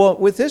 Well,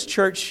 with this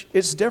church,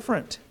 it's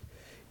different.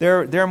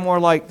 They're more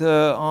like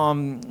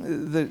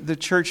the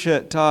church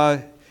at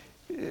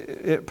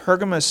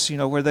Pergamos,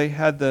 where they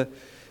had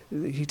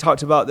he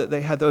talked about that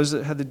they had those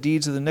that had the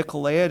deeds of the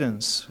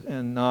Nicolaitans,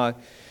 and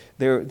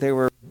they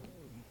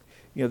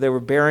were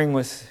bearing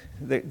with.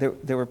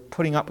 They were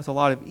putting up with a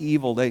lot of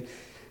evil.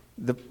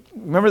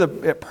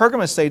 Remember at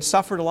Pergamos they'd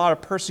suffered a lot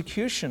of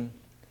persecution,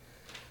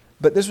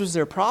 but this was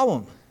their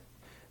problem.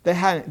 They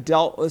hadn't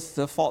dealt with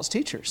the false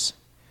teachers.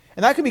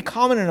 And that could be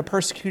common in a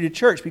persecuted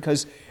church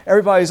because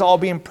everybody's all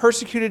being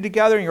persecuted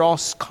together and you're all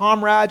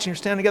comrades and you're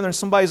standing together and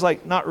somebody's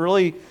like not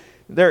really,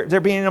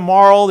 they're being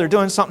immoral, they're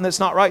doing something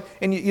that's not right,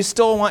 and you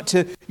still want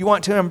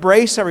to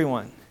embrace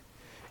everyone.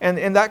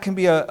 And that can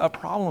be a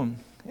problem.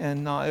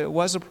 And it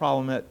was a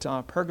problem at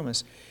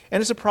Pergamos.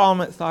 And it's a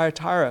problem at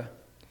Thyatira.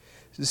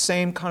 It's the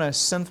same kind of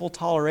sinful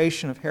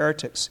toleration of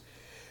heretics.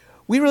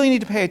 We really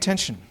need to pay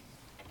attention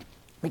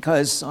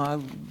because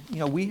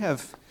we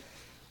have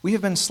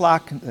been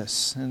slack in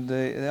this, and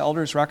the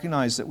elders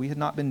recognize that we had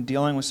not been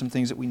dealing with some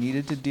things that we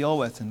needed to deal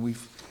with, and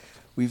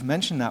we've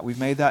mentioned that, we've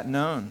made that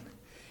known,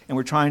 and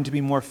we're trying to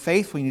be more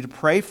faithful. You need to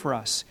pray for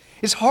us.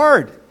 It's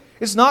hard.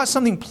 It's not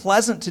something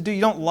pleasant to do.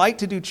 You don't like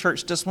to do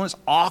church discipline. It's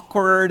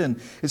awkward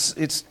and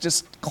it's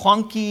just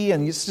clunky,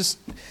 and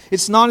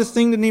it's not a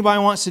thing that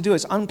anybody wants to do.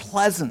 It's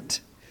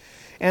unpleasant.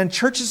 And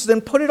churches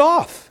then put it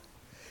off.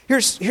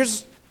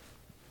 Here's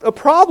a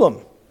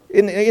problem.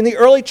 In the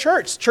early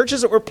church,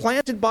 churches that were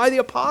planted by the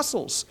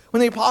apostles, when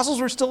the apostles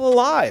were still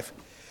alive,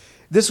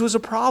 this was a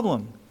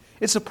problem.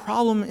 It's a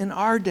problem in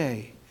our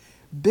day,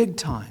 big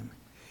time.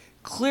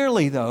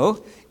 Clearly,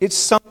 though, it's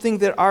something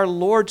that our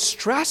Lord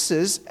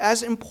stresses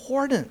as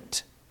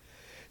important.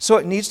 So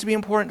it needs to be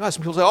important to us.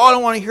 Some people say, I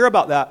don't want to hear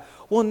about that.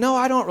 Well, no,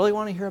 I don't really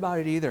want to hear about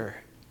it either.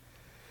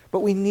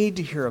 But we need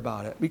to hear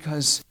about it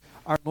because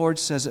our Lord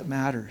says it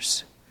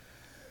matters.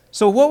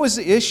 So what was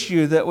the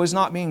issue that was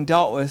not being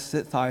dealt with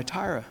at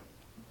Thyatira?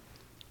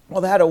 Well,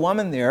 they had a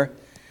woman there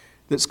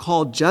that's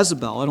called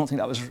Jezebel. I don't think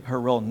that was her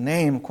real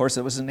name. Of course,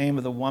 it was the name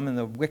of the woman,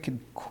 the wicked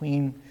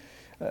queen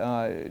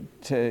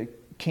to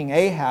King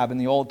Ahab in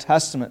the Old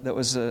Testament that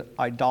was an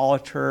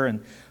idolater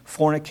and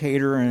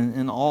fornicator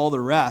and all the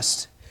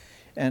rest.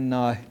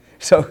 And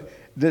so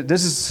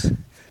this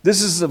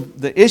is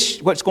the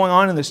issue, what's going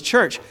on in this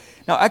church.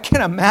 Now, I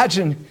can't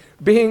imagine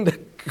being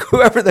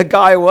whoever the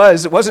guy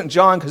was. It wasn't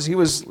John because he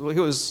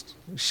was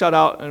shut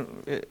out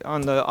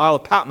on the Isle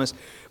of Patmos.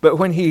 But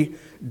when he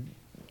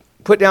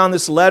put down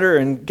this letter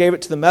and gave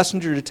it to the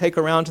messenger to take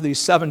around to these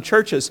 7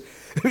 churches,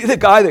 be the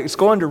guy that's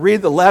going to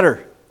read the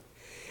letter.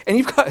 And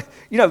you've got,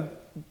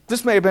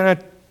 this may have been a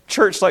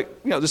church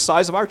like, the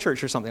size of our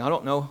church or something. I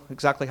don't know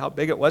exactly how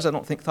big it was. I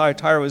don't think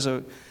Thyatira was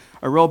a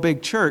real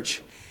big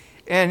church.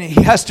 And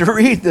he has to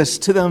read this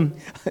to them.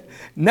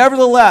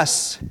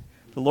 Nevertheless,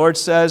 the Lord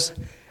says,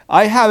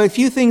 I have a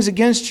few things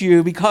against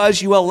you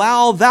because you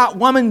allow that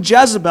woman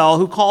Jezebel,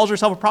 who calls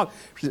herself a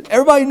prophet.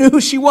 Everybody knew who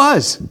she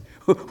was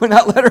when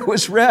that letter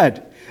was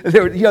read.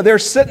 They're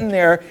sitting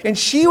there, and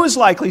she was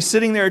likely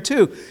sitting there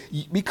too,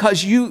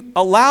 because you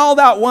allow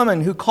that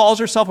woman who calls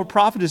herself a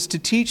prophetess to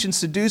teach and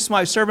seduce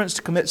my servants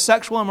to commit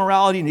sexual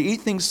immorality and to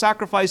eat things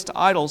sacrificed to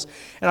idols.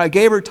 And I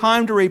gave her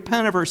time to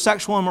repent of her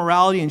sexual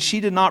immorality, and she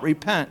did not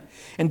repent.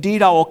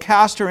 Indeed, I will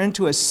cast her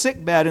into a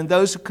sickbed, and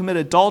those who commit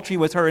adultery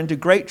with her into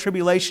great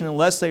tribulation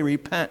unless they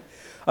repent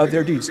of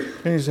their deeds.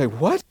 And you say,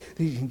 what?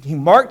 He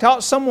marked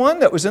out someone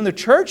that was in the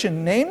church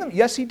and named them?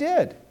 Yes, he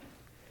did.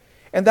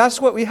 And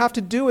that's what we have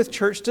to do with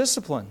church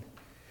discipline.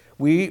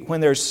 When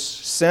there's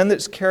sin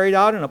that's carried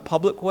out in a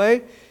public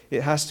way,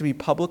 it has to be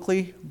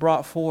publicly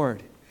brought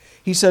forward.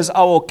 He says,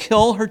 I will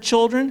kill her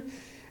children.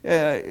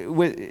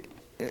 Indeed,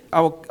 I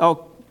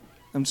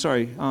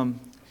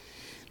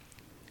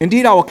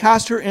will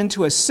cast her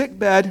into a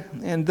sickbed,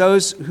 and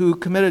those who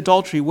commit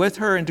adultery with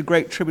her into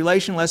great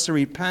tribulation, lest they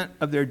repent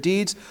of their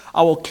deeds.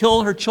 I will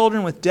kill her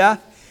children with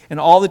death, and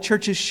all the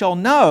churches shall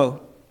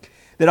know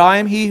that I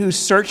am he who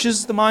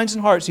searches the minds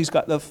and hearts. He's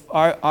got the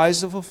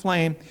eyes of a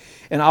flame.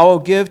 And I will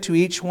give to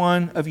each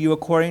one of you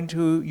according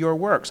to your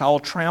works. I will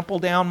trample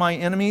down my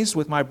enemies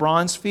with my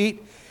bronze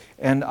feet,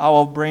 and I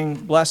will bring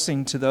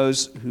blessing to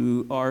those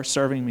who are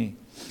serving me.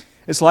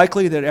 It's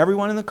likely that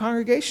everyone in the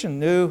congregation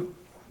knew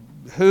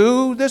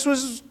who this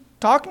was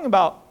talking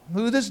about,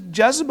 who this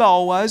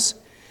Jezebel was.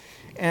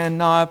 And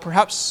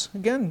perhaps,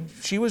 again,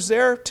 she was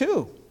there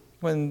too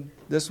when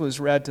this was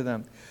read to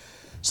them.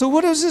 So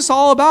what is this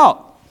all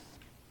about?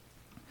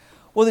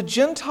 Well, the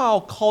Gentile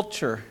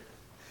culture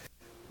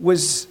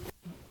was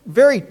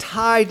very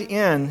tied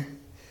in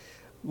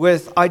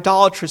with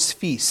idolatrous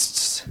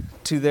feasts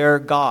to their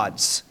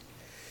gods.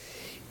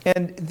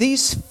 And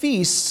these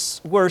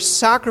feasts were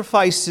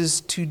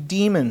sacrifices to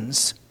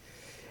demons.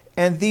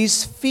 And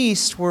these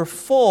feasts were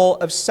full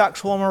of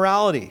sexual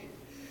immorality,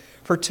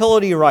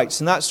 fertility rites,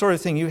 and that sort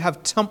of thing. You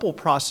have temple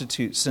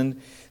prostitutes and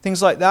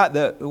things like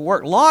that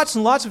work. Lots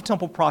and lots of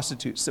temple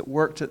prostitutes that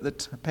worked at the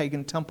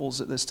pagan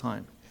temples at this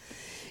time.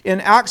 In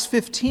Acts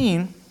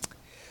 15,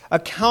 a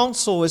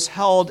council was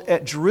held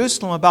at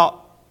Jerusalem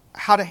about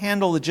how to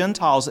handle the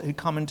Gentiles that had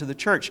come into the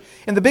church.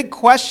 And the big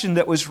question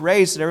that was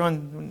raised that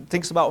everyone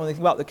thinks about when they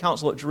think about the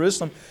council at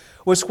Jerusalem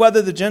was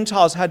whether the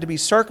Gentiles had to be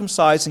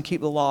circumcised and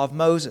keep the law of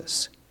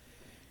Moses.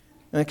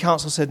 And the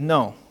council said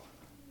no.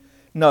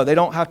 No, they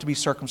don't have to be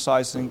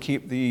circumcised and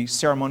keep the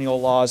ceremonial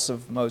laws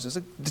of Moses.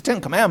 The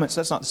 10 Commandments,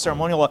 that's not the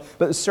ceremonial law,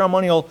 but the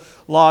ceremonial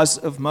laws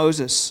of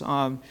Moses.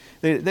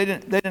 They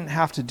didn't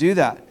have to do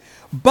that.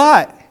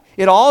 But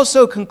it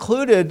also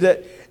concluded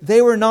that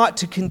they were not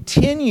to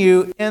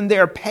continue in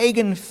their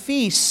pagan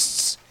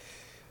feasts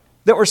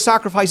that were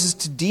sacrifices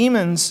to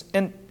demons,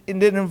 and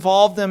it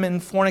involved them in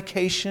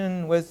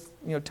fornication with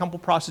temple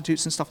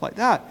prostitutes and stuff like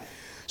that.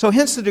 So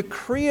hence the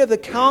decree of the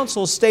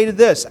council stated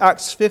this,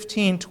 Acts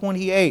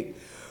 15:28.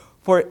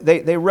 For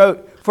they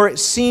wrote, "For it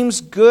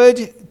seems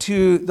good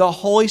to the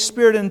Holy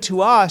Spirit and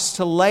to us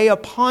to lay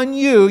upon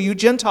you, you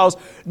Gentiles,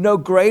 no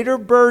greater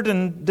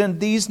burden than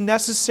these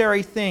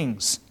necessary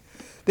things,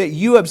 that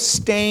you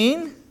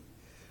abstain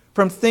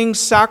from things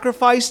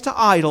sacrificed to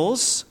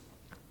idols,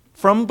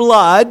 from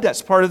blood,"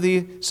 that's part of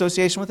the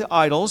association with the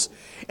idols,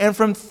 "and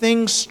from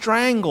things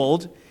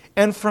strangled,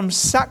 and from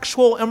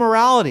sexual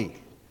immorality."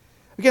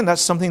 Again,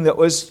 that's something that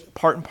was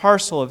part and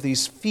parcel of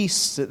these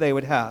feasts that they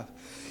would have.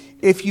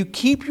 "If you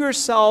keep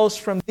yourselves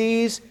from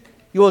these,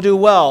 you will do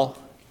well.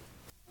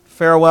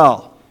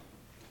 Farewell."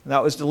 And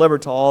that was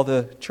delivered to all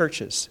the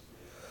churches.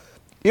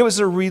 It was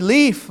a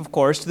relief, of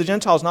course, to the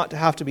Gentiles not to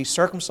have to be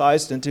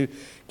circumcised and to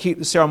keep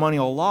the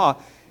ceremonial law,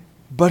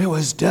 but it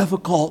was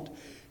difficult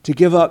to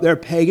give up their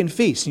pagan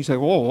feasts. And you say,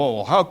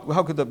 whoa,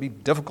 how could that be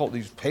difficult,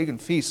 these pagan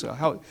feasts?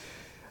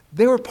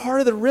 They were part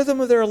of the rhythm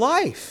of their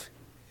life.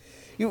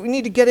 You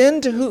need to get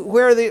into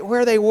where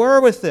they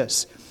were with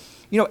this.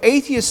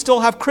 Atheists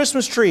still have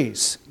Christmas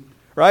trees,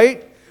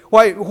 right?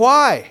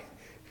 Why?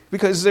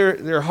 Because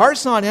their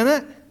heart's not in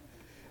it,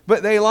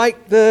 but they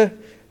like the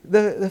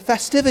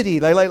festivity.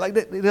 They like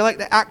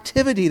the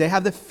activity. They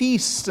have the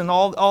feasts and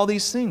all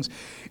these things.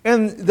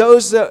 And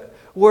those that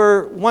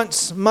were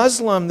once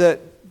Muslim that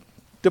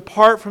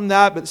depart from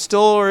that but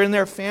still are in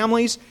their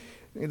families,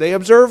 they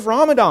observe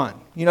Ramadan.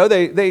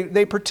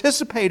 They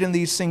participate in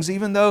these things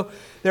even though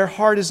their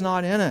heart is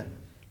not in it.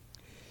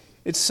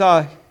 It's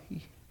so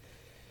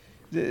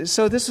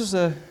this is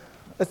a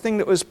thing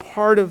that was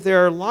part of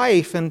their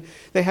life, and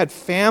they had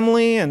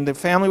family, and the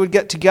family would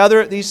get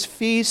together at these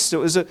feasts. It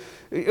was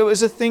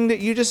a thing that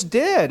you just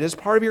did as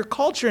part of your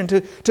culture, and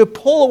to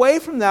pull away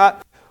from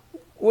that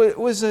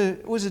was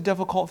a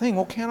difficult thing.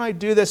 Well, can I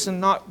do this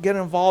and not get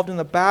involved in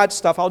the bad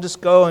stuff? I'll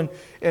just go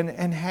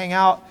and hang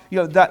out.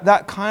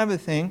 That kind of a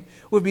thing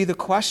would be the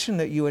question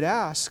that you would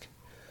ask.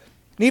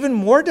 And even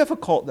more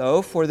difficult,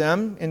 though, for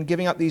them in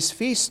giving up these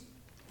feasts,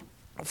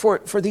 for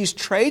these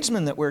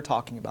tradesmen that we're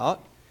talking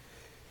about.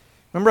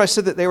 Remember I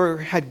said that they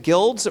had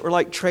guilds that were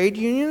like trade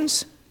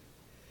unions?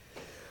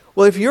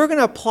 Well, if you were going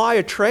to apply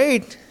a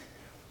trade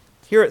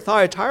here at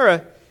Thyatira,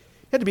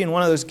 you had to be in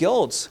one of those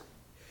guilds.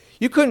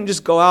 You couldn't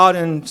just go out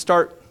and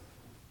start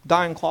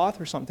dyeing cloth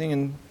or something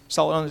and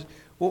sell it on.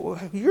 Well,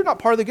 you're not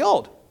part of the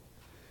guild.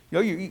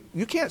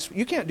 You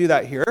can't do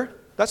that here.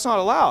 That's not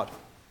allowed.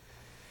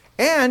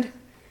 And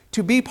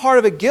to be part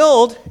of a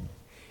guild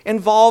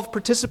involved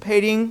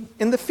participating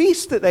in the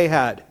feast that they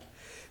had.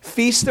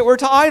 Feasts that were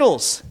to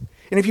idols.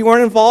 And if you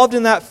weren't involved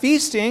in that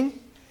feasting,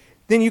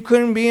 then you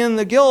couldn't be in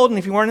the guild. And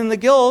if you weren't in the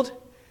guild,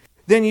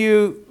 then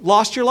you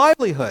lost your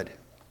livelihood.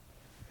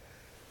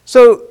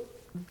 So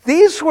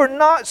these were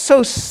not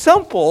so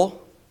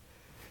simple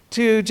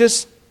to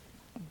just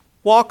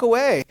walk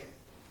away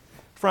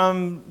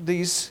from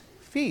these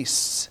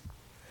feasts.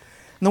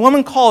 And the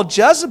woman called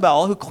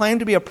Jezebel, who claimed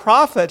to be a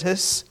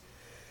prophetess,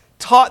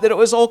 taught that it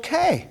was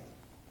okay.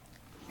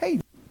 Hey,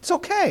 it's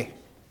okay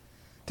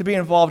to be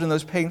involved in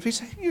those pagan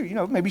feasts.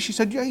 Maybe she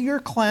said, yeah, you're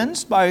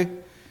cleansed by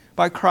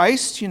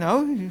Christ,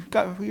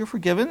 you're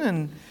forgiven.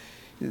 And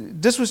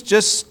this was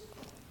just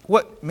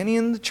what many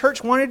in the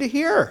church wanted to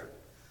hear.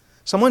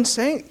 Someone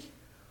saying,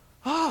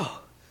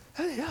 oh,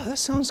 yeah, that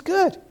sounds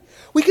good.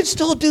 We can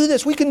still do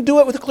this. We can do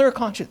it with a clear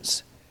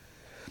conscience.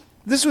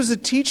 This was a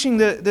teaching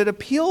that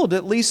appealed,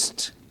 at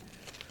least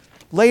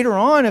later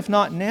on, if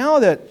not now,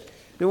 that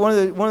one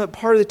of the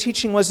part of the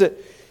teaching was that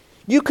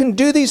you can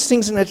do these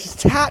things in a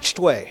detached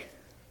way.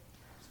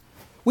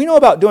 We know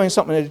about doing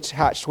something in a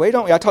detached way,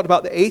 don't we? I talked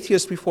about the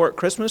atheists before at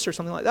Christmas or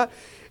something like that.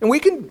 And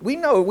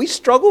we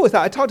struggle with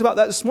that. I talked about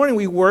that this morning.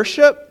 We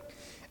worship,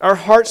 our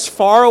heart's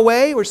far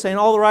away. We're saying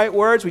all the right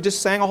words. We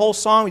just sang a whole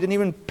song. We didn't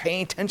even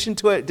pay attention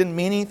to it. It didn't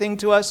mean anything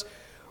to us.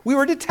 We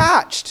were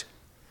detached.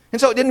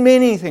 And so it didn't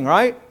mean anything,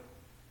 right?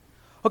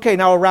 Okay,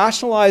 now I'll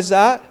rationalize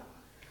that.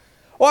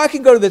 Well, I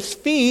can go to this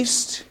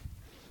feast,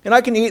 and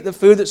I can eat the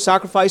food that's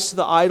sacrificed to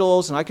the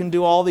idols, and I can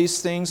do all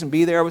these things and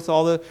be there with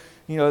all the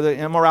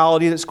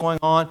immorality that's going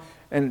on,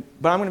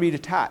 but I'm going to be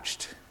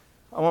detached.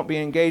 I won't be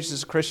engaged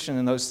as a Christian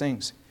in those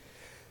things.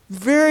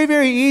 Very,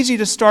 very easy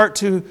to start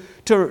to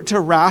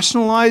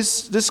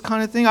rationalize this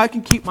kind of thing. I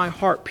can keep my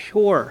heart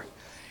pure.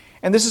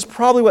 And this is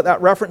probably what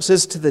that reference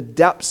is to the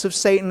depths of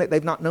Satan, that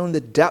they've not known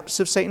the depths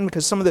of Satan,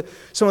 because some of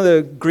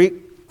the Greek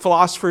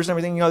philosophers and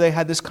everything, they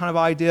had this kind of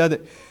idea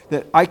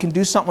that I can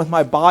do something with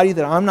my body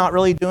that I'm not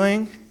really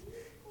doing,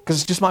 because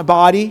it's just my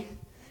body,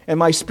 and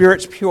my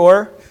spirit's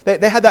pure.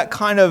 They had that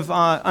kind of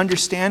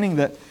understanding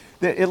that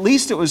at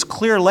least it was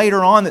clear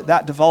later on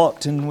that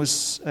developed and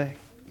was a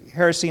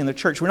heresy in the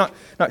church. We're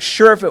not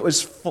sure if it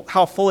was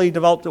how fully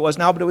developed it was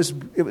now, but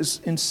it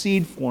was in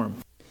seed form.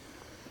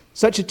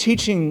 Such a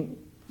teaching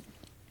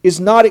is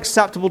not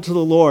acceptable to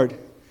the Lord,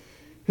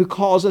 who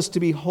calls us to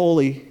be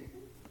holy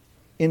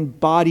in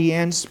body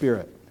and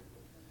spirit.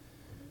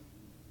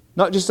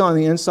 Not just on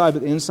the inside,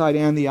 but the inside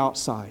and the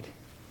outside.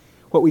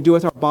 What we do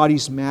with our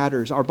bodies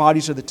matters. Our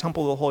bodies are the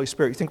temple of the Holy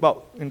Spirit. You think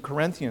about in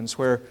Corinthians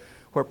where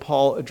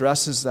Paul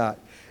addresses that.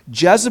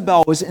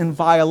 Jezebel was in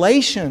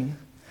violation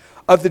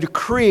of the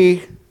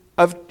decree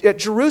at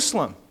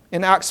Jerusalem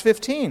in Acts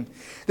 15,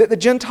 that the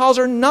Gentiles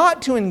are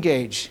not to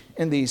engage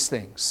in these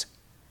things.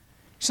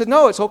 She said,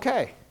 no, it's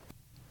okay.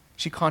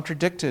 She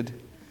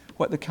contradicted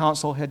what the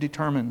council had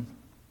determined.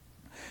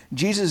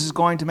 Jesus is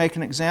going to make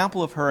an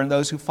example of her and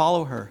those who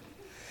follow her.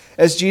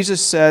 As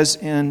Jesus says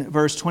in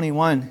verse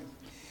 21,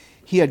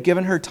 he had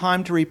given her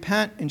time to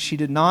repent and she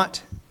did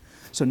not.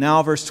 So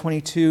now verse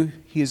 22,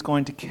 he is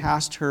going to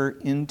cast her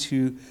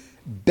into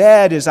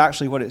bed is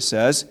actually what it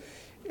says.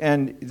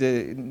 And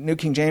the New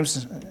King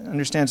James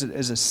understands it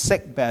as a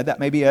sick bed. That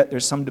may be it.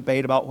 There's some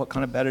debate about what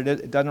kind of bed it is.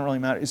 It doesn't really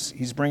matter.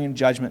 He's bringing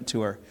judgment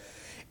to her.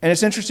 And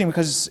it's interesting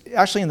because it's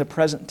actually in the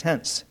present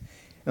tense.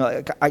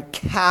 I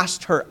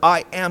cast her.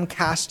 I am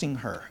casting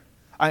her.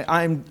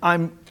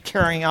 I'm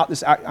carrying out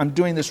this act. I'm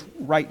doing this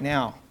right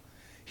now,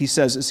 he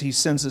says as he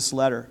sends this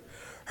letter.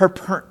 Her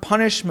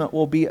punishment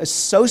will be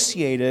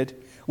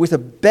associated with a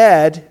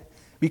bed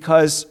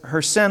because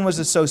her sin was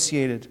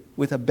associated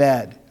with a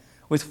bed,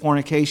 with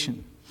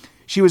fornication.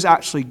 She was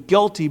actually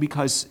guilty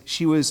because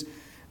she was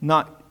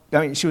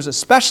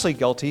especially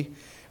guilty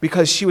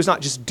because she was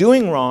not just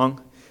doing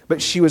wrong, but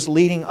she was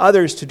leading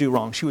others to do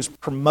wrong. She was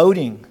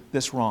promoting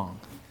this wrong.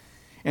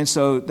 And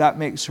so that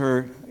makes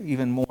her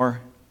even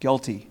more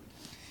guilty.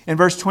 In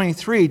verse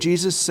 23,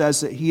 Jesus says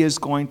that he is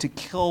going to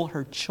kill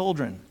her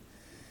children.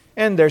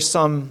 And there's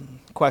some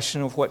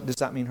question of what does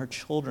that mean, her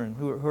children?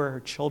 Who are her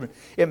children?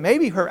 It may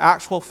be her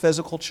actual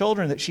physical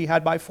children that she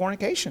had by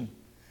fornication.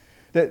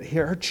 That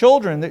her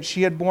children that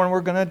she had born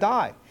were going to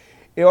die.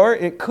 Or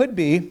it could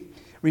be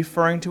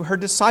referring to her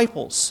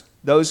disciples,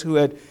 those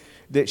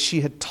that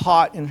she had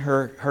taught in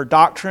her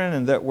doctrine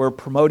and that were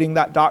promoting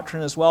that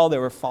doctrine as well. They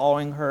were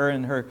following her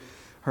in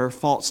her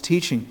false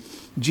teaching.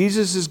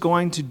 Jesus is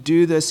going to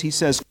do this, he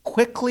says,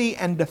 quickly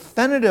and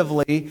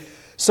definitively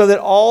so that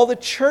all the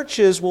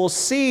churches will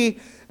see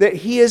that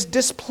he is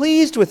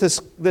displeased with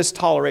this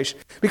toleration.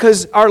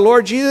 Because our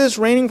Lord Jesus,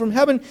 reigning from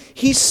heaven,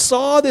 he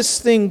saw this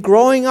thing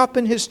growing up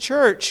in his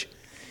church,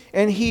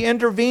 and he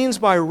intervenes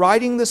by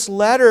writing this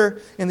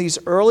letter in these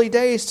early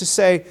days to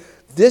say,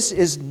 this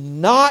is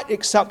not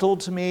acceptable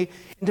to me,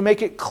 and to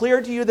make it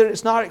clear to you that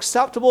it's not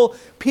acceptable.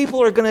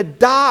 People are going to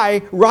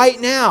die right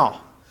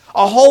now.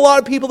 A whole lot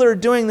of people that are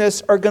doing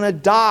this are going to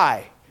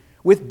die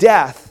with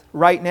death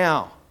right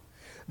now.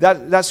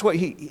 That's what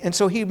and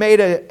so he made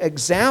an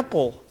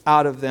example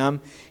out of them.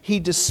 He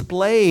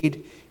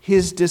displayed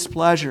his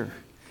displeasure.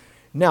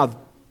 Now,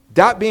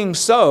 that being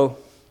so,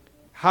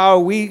 how are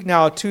we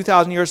now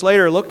 2,000 years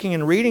later looking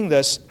and reading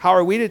this, how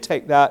are we to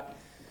take that?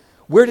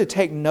 We're to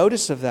take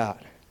notice of that.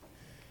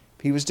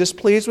 If he was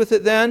displeased with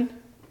it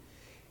then,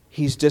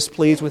 he's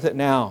displeased with it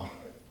now.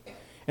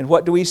 And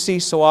what do we see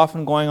so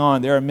often going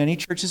on? There are many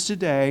churches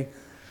today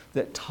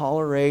that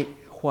tolerate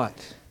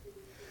what?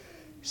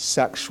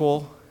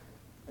 Sexual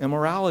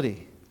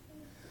immorality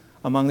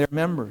among their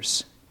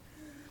members.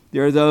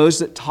 There are those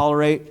that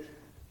tolerate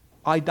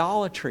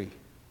idolatry,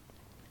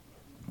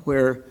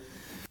 where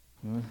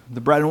the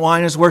bread and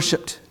wine is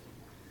worshipped,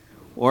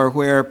 or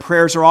where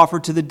prayers are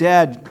offered to the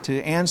dead,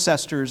 to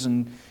ancestors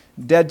and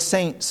dead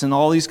saints and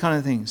all these kind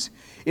of things.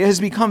 It has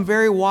become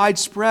very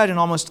widespread in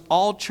almost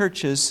all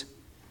churches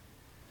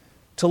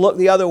to look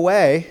the other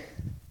way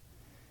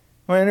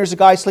when there's a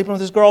guy sleeping with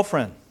his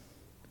girlfriend.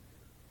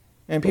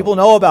 And people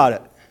know about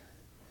it.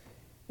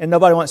 And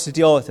nobody wants to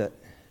deal with it.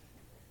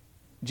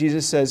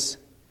 Jesus says,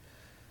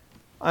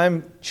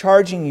 I'm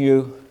charging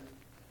you,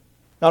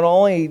 not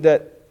only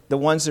that the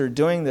ones that are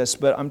doing this,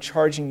 but I'm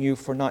charging you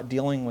for not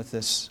dealing with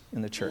this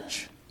in the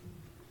church.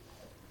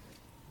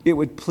 It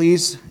would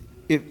please,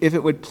 if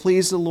it would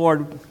please the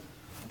Lord,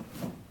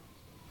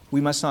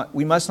 we must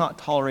not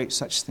tolerate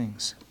such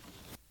things.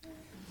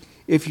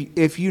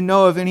 If you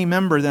know of any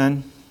member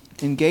then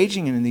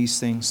engaging in these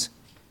things,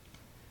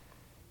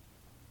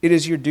 it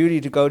is your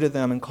duty to go to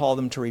them and call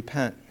them to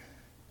repent.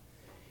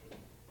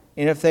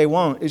 And if they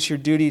won't, it's your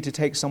duty to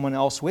take someone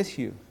else with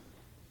you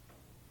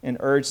and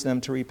urge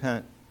them to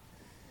repent.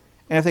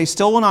 And if they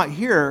still will not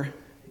hear,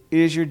 it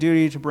is your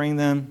duty to bring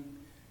them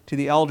to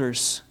the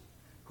elders,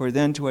 who are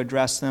then to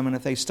address them. And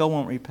if they still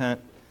won't repent,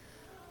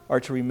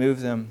 are to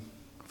remove them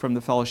from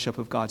the fellowship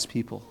of God's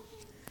people.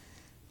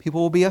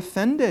 People will be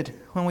offended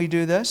when we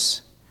do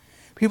this.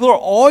 People are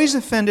always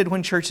offended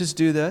when churches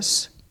do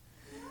this.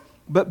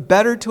 But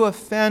better to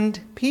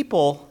offend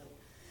people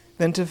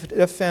than to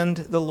offend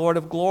the Lord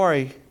of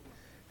glory,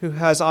 who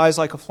has eyes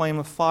like a flame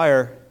of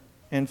fire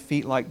and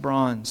feet like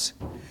bronze.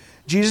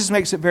 Jesus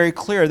makes it very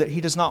clear that he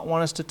does not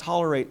want us to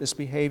tolerate this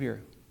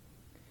behavior.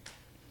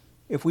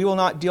 If we will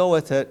not deal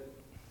with it,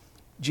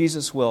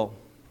 Jesus will.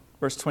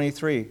 Verse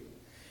 23,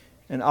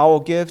 and I will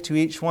give to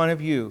each one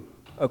of you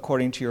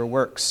according to your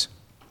works.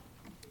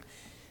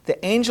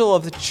 The angel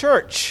of the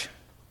church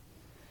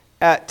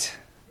at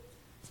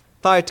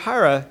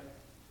Thyatira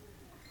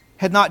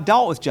had not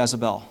dealt with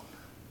Jezebel.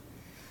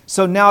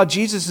 So now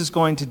Jesus is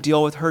going to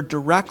deal with her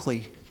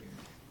directly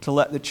to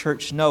let the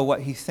church know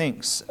what he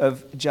thinks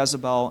of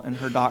Jezebel and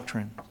her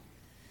doctrine.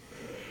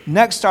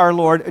 Next, our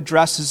Lord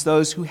addresses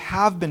those who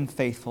have been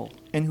faithful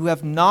and who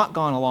have not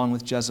gone along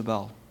with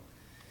Jezebel.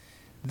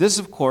 This,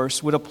 of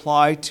course, would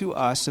apply to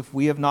us if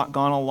we have not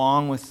gone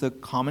along with the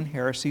common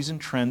heresies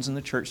and trends in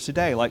the church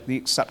today, like the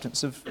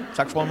acceptance of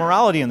sexual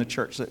immorality in the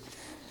church. That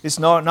it's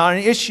not an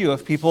issue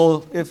if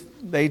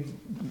they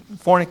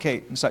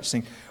fornicate and such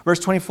things. Verse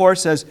 24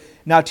 says,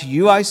 "Now to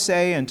you I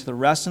say, and to the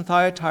rest in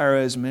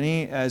Thyatira, as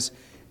many as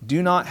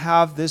do not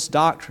have this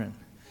doctrine,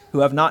 who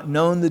have not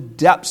known the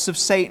depths of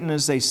Satan,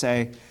 as they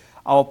say,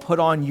 I will put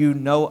on you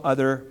no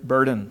other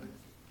burden."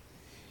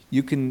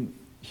 You can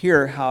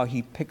hear how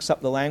he picks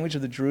up the language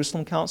of the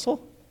Jerusalem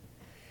Council.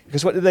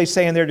 Because what did they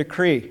say in their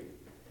decree?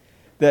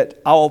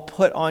 That I will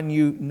put on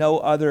you no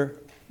other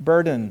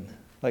burden.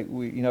 Like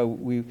we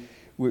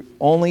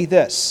only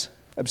this.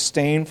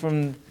 Abstain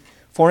from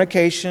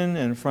fornication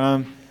and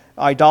from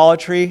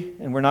idolatry,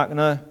 and we're not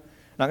gonna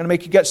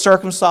make you get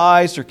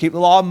circumcised or keep the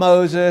law of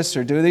Moses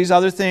or do these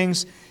other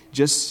things.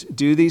 Just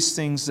do these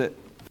things that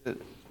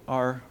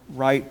are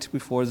right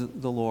before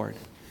the Lord.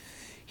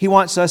 He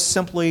wants us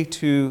simply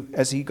to,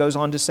 as he goes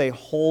on to say,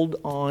 hold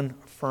on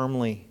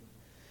firmly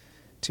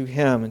to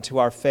Him and to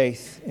our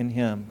faith in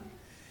Him.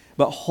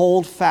 But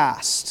hold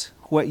fast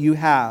what you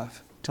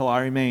have till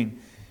I remain.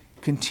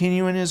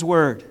 Continue in His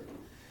Word.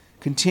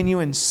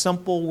 Continue in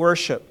simple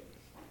worship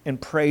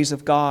and praise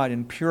of God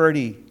and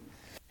purity.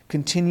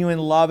 Continue in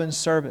love and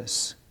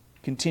service.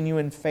 Continue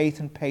in faith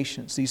and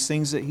patience. These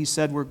things that he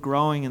said were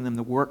growing in them,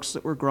 the works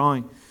that were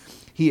growing.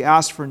 He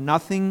asked for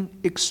nothing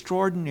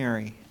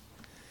extraordinary.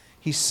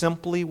 He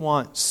simply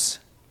wants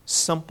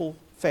simple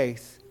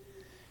faith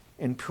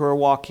and pure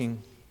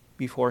walking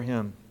before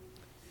Him.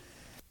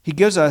 He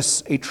gives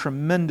us a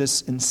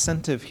tremendous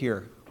incentive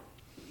here.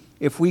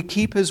 If we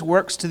keep His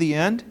works to the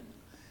end,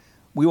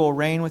 we will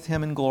reign with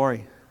Him in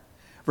glory.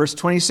 Verse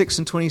 26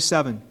 and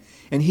 27.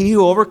 "And he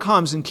who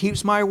overcomes and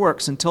keeps my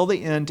works until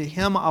the end, to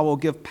him I will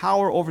give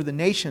power over the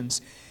nations.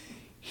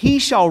 He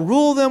shall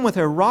rule them with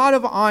a rod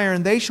of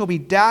iron. They shall be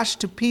dashed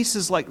to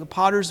pieces like the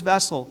potter's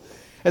vessel,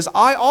 as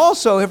I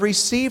also have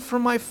received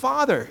from my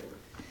Father."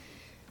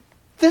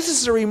 This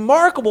is a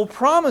remarkable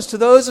promise to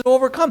those that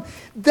overcome.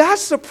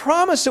 That's the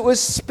promise that was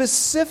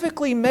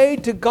specifically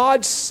made to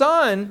God's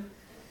Son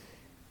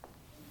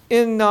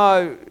in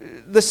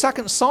the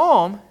second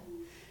Psalm.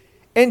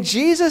 And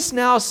Jesus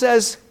now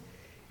says,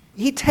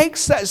 He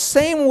takes that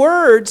same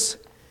words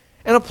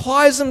and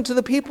applies them to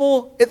the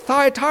people at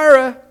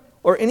Thyatira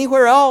or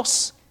anywhere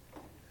else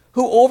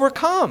who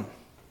overcome.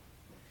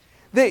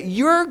 That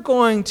you're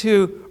going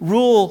to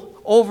rule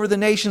over the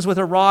nations with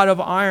a rod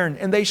of iron,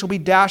 and they shall be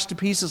dashed to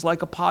pieces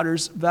like a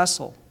potter's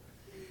vessel.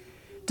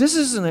 This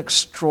is an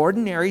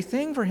extraordinary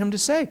thing for Him to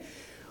say.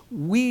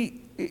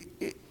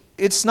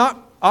 It's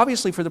not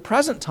obviously for the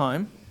present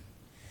time,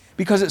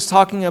 because it's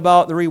talking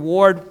about the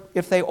reward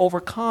if they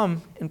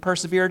overcome and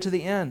persevere to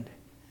the end.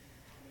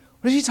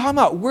 What is He talking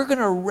about? We're going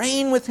to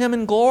reign with Him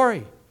in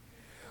glory.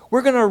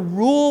 We're going to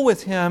rule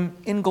with Him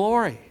in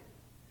glory.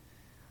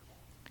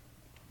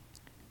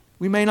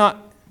 We may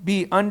not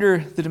be under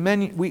the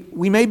dominion,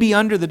 we may be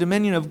under the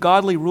dominion of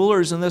godly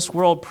rulers in this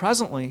world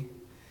presently,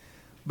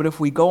 but if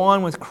we go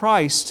on with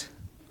Christ,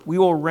 we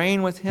will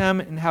reign with Him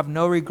and have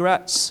no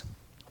regrets,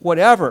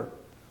 whatever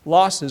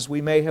losses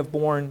we may have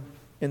borne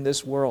in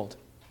this world.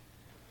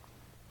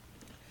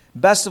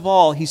 Best of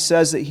all, He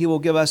says that He will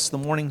give us the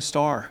morning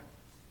star.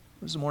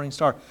 What is the morning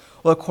star?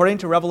 Well, according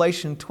to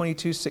Revelation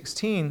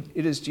 22:16,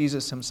 it is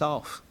Jesus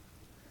Himself.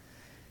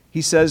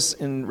 He says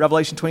in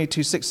Revelation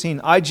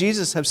 22:16, "I,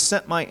 Jesus, have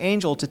sent my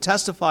angel to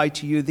testify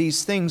to you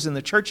these things in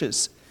the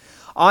churches.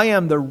 I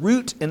am the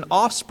root and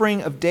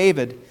offspring of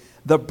David,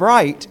 the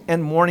bright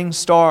and morning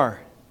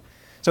star."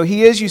 So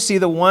He is, you see,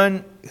 the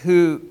one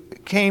who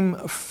came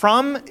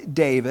from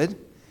David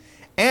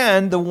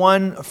and the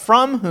one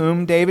from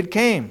whom David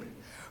came.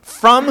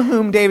 From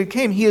whom David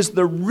came. He is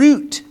the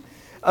root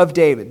of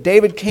David.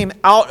 David came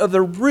out of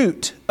the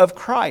root of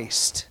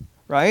Christ,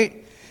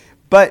 right?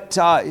 But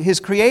his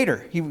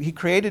creator, he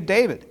created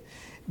David.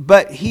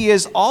 But He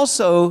is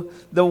also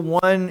the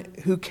one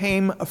who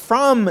came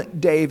from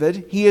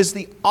David. He is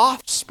the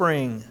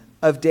offspring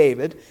of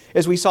David.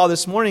 As we saw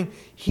this morning,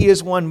 He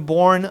is one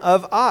born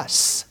of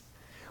us.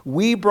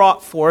 We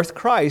brought forth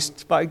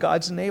Christ by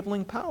God's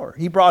enabling power.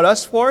 He brought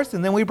us forth,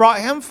 and then we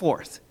brought Him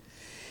forth.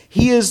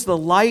 He is the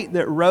light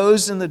that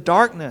rose in the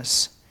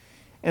darkness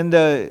in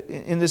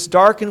this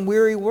dark and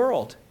weary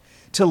world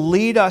to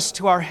lead us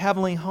to our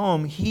heavenly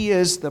home. He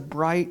is the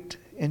bright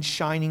and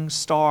shining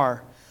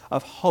star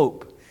of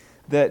hope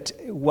that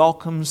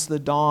welcomes the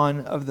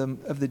dawn of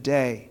the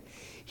day.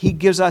 He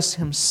gives us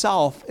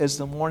Himself as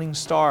the morning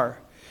star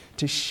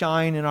to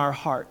shine in our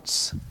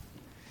hearts.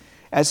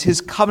 As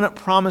His covenant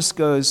promise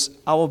goes,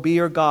 "I will be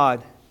your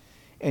God,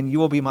 and you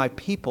will be my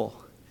people."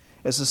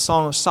 As the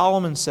Song of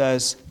Solomon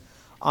says,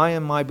 "I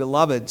am my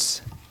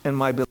beloved's, and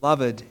my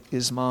beloved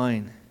is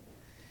mine."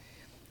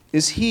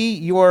 Is He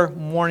your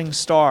morning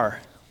star?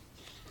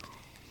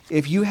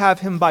 If you have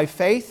Him by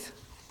faith,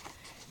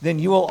 then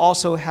you will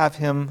also have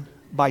Him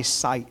by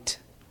sight.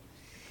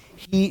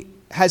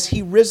 Has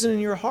He risen in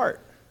your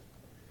heart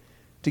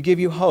to give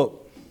you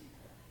hope?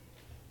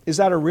 Is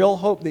that a real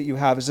hope that you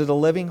have? Is it a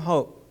living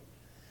hope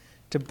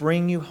to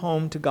bring you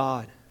home to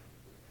God?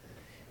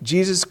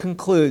 Jesus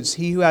concludes,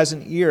 "He who has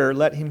an ear,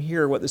 let him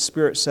hear what the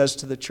Spirit says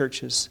to the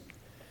churches."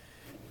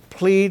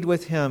 Plead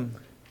with Him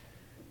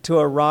to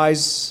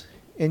arise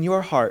in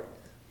your heart,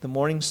 the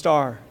morning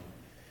star,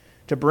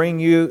 to bring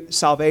you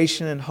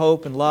salvation and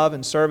hope and love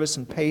and service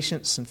and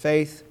patience and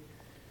faith,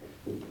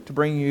 to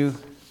bring you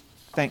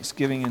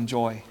thanksgiving and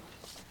joy.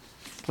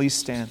 Please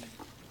stand.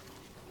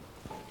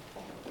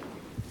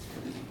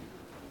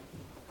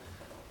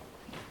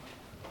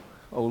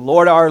 O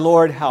Lord, our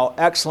Lord, how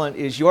excellent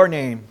is your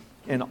name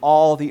in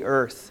all the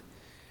earth.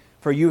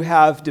 For you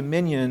have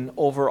dominion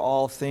over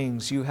all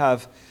things. You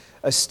have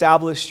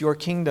established your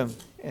kingdom,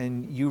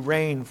 and you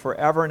reign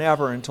forever and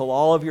ever until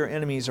all of your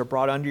enemies are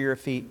brought under your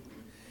feet.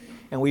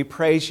 And we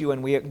praise you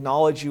and we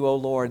acknowledge you, O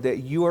Lord, that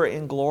you are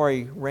in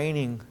glory,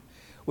 reigning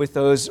with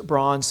those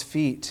bronze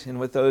feet and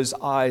with those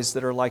eyes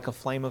that are like a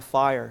flame of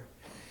fire,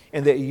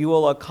 and that you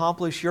will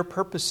accomplish your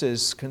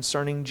purposes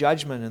concerning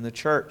judgment in the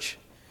church.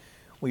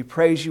 We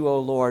praise you, O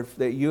Lord,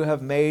 that you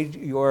have made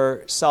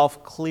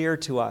yourself clear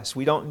to us.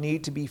 We don't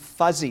need to be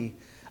fuzzy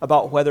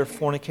about whether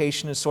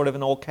fornication is sort of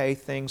an okay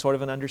thing, sort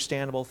of an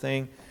understandable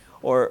thing,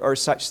 or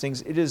such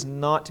things. It is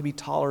not to be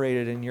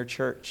tolerated in your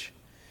church.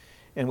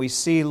 And we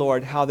see,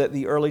 Lord, how that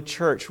the early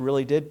church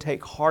really did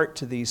take heart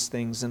to these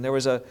things. And there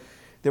was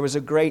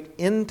a great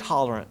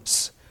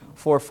intolerance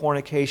for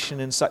fornication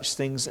and such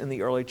things in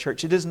the early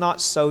church. It is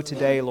not so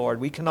today, Lord.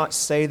 We cannot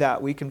say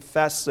that. We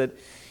confess that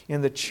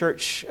in the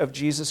church of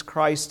Jesus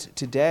Christ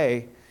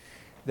today,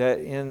 that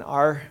in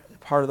our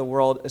part of the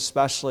world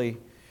especially,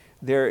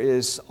 there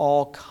is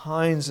all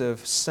kinds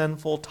of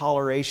sinful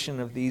toleration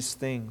of these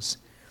things.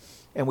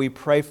 And we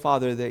pray,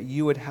 Father, that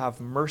you would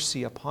have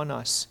mercy upon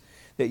us,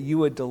 that you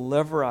would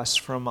deliver us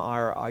from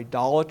our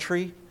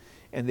idolatry,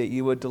 and that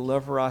you would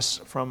deliver us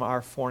from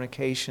our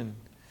fornication,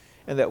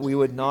 and that we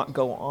would not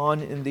go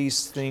on in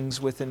these things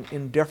with an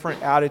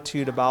indifferent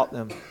attitude about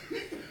them.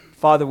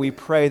 Father, we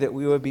pray that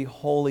we would be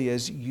holy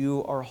as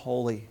you are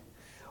holy.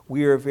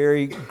 We are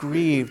very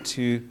grieved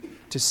to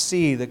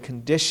see the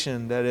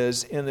condition that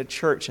is in the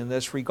church in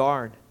this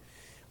regard.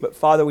 But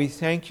Father, we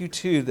thank you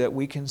too that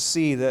we can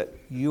see that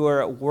you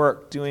are at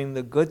work doing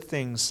the good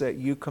things that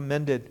you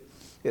commended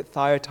at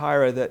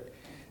Thyatira, that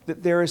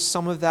there is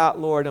some of that,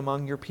 Lord,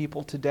 among your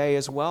people today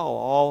as well,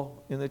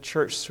 all in the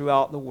church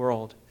throughout the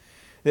world.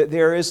 That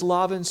there is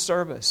love and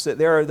service, that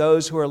there are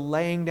those who are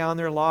laying down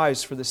their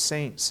lives for the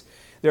saints.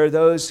 There are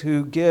those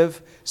who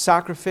give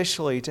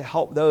sacrificially to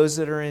help those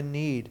that are in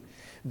need.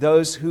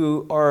 Those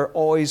who are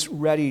always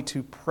ready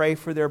to pray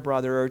for their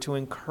brother or to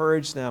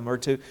encourage them or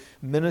to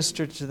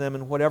minister to them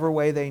in whatever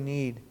way they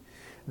need.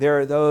 There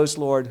are those,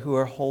 Lord, who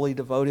are wholly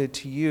devoted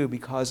to you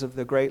because of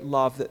the great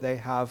love that they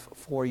have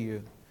for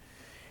you.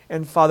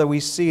 And Father, we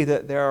see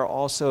that there are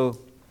also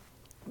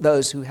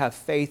those who have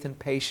faith and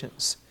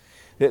patience,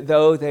 that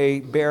though they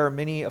bear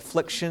many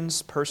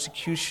afflictions,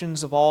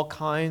 persecutions of all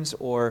kinds,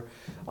 or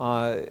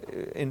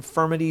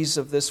infirmities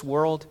of this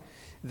world,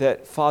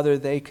 that, Father,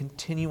 they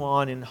continue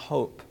on in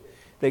hope.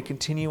 They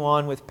continue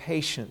on with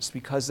patience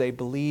because they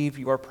believe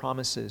your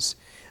promises.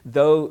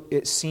 Though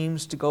it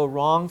seems to go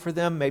wrong for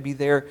them, maybe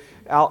they're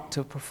out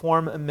to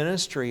perform a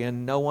ministry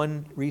and no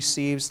one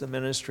receives the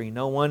ministry.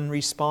 No one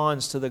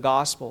responds to the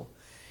gospel.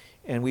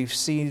 And we've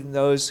seen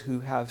those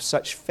who have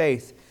such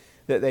faith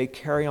that they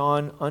carry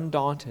on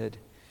undaunted,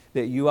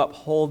 that you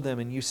uphold them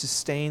and you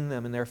sustain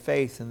them in their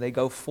faith and they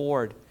go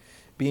forward,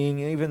 being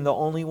even the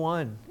only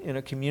one in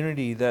a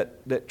community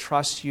that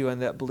trusts you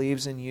and that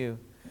believes in you.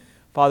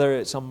 Father,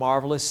 it's a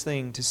marvelous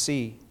thing to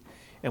see.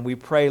 And we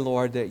pray,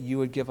 Lord, that you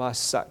would give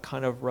us that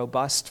kind of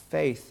robust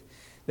faith,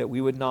 that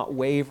we would not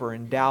waver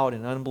in doubt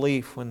and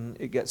unbelief when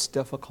it gets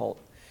difficult,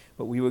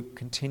 but we would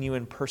continue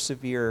and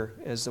persevere,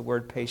 as the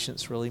word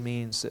patience really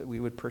means, that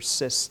we would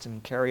persist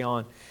and carry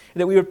on,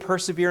 and that we would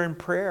persevere in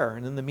prayer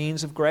and in the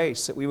means of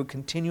grace, that we would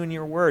continue in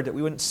your word, that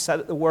we wouldn't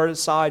set the word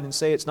aside and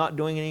say it's not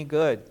doing any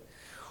good,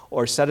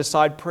 or set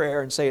aside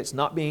prayer and say it's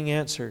not being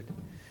answered.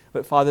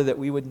 But Father, that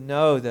we would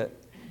know that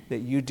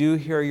you do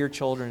hear your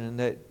children and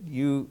that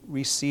you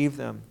receive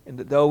them. And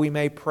that though we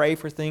may pray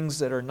for things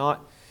that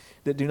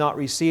do not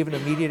receive an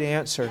immediate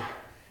answer,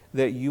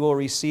 that you will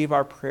receive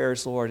our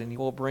prayers, Lord, and you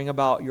will bring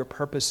about your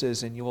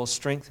purposes and you will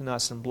strengthen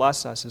us and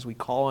bless us as we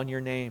call on your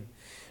name.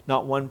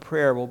 Not one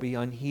prayer will be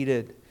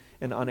unheeded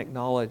and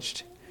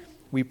unacknowledged.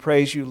 We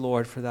praise you,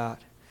 Lord, for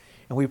that.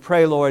 And we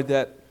pray, Lord,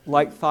 that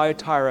like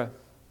Thyatira,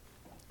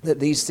 that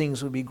these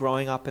things would be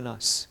growing up in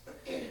us,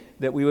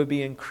 that we would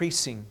be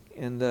increasing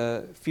in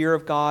the fear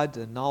of God,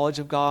 the knowledge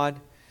of God,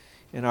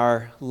 in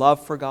our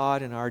love for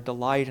God, in our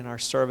delight, in our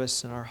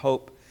service, in our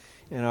hope,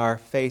 in our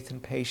faith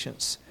and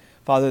patience.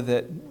 Father,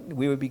 that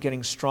we would be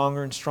getting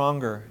stronger and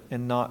stronger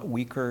and not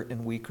weaker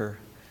and weaker.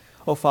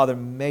 Oh, Father,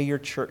 may your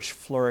church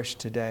flourish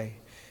today.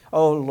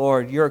 Oh,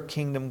 Lord, your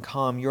kingdom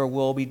come, your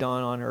will be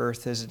done on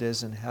earth as it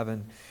is in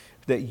heaven,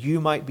 that you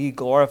might be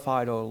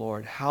glorified, O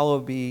Lord.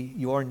 Hallowed be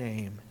your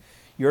name.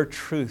 Your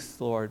truth,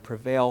 Lord,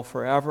 prevail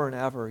forever and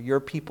ever. Your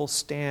people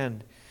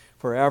stand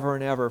forever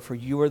and ever, for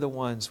you are the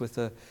ones with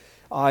the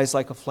eyes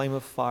like a flame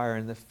of fire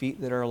and the feet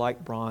that are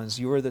like bronze.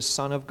 You are the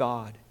Son of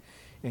God,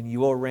 and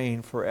you will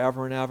reign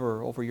forever and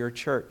ever over your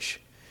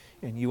church,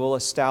 and you will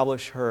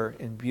establish her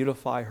and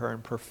beautify her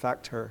and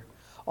perfect her.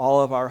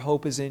 All of our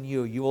hope is in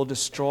you. You will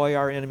destroy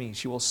our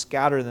enemies. You will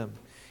scatter them,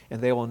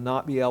 and they will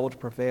not be able to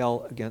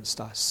prevail against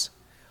us.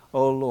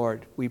 Oh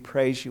Lord, we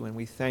praise you and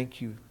we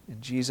thank you.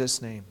 In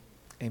Jesus' name,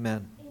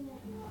 amen.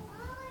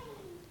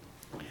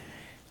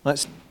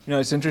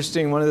 It's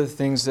interesting. One of the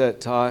things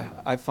that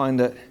I find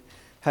that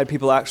had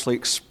people actually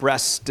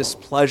express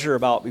displeasure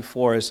about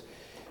before is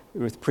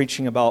with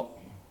preaching about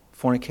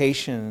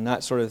fornication and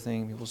that sort of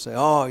thing. People say,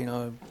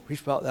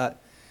 preach about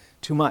that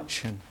too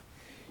much. And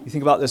you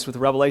think about this with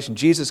Revelation.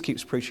 Jesus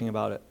keeps preaching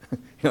about it.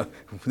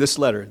 This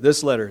letter.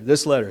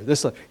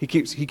 He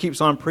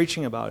keeps on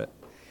preaching about it.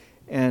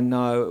 And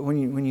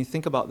when you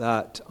think about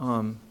that,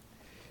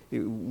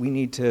 we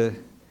need to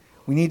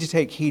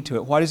take heed to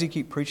it. Why does he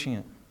keep preaching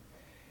it?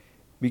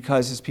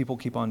 Because his people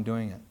keep on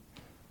doing it.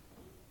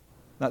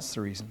 That's the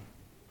reason.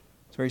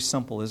 It's very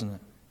simple, isn't it?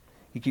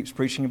 He keeps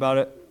preaching about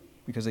it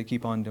because they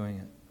keep on doing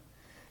it.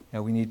 Yeah,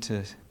 we need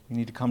to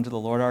come to the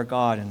Lord our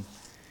God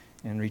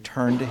and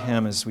return to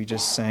him, as we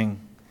just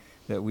sang,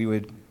 that we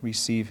would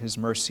receive his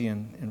mercy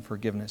and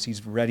forgiveness.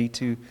 He's ready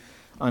to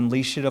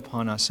unleash it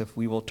upon us if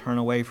we will turn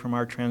away from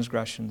our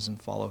transgressions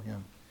and follow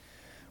him.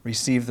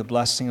 Receive the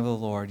blessing of the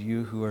Lord,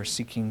 you who are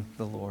seeking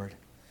the Lord.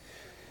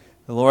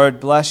 The Lord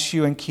bless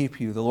you and keep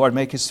you. The Lord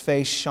make his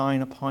face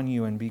shine upon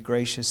you and be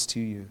gracious to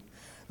you.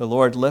 The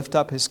Lord lift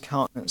up his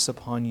countenance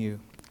upon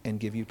you and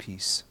give you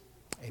peace.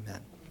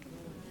 Amen.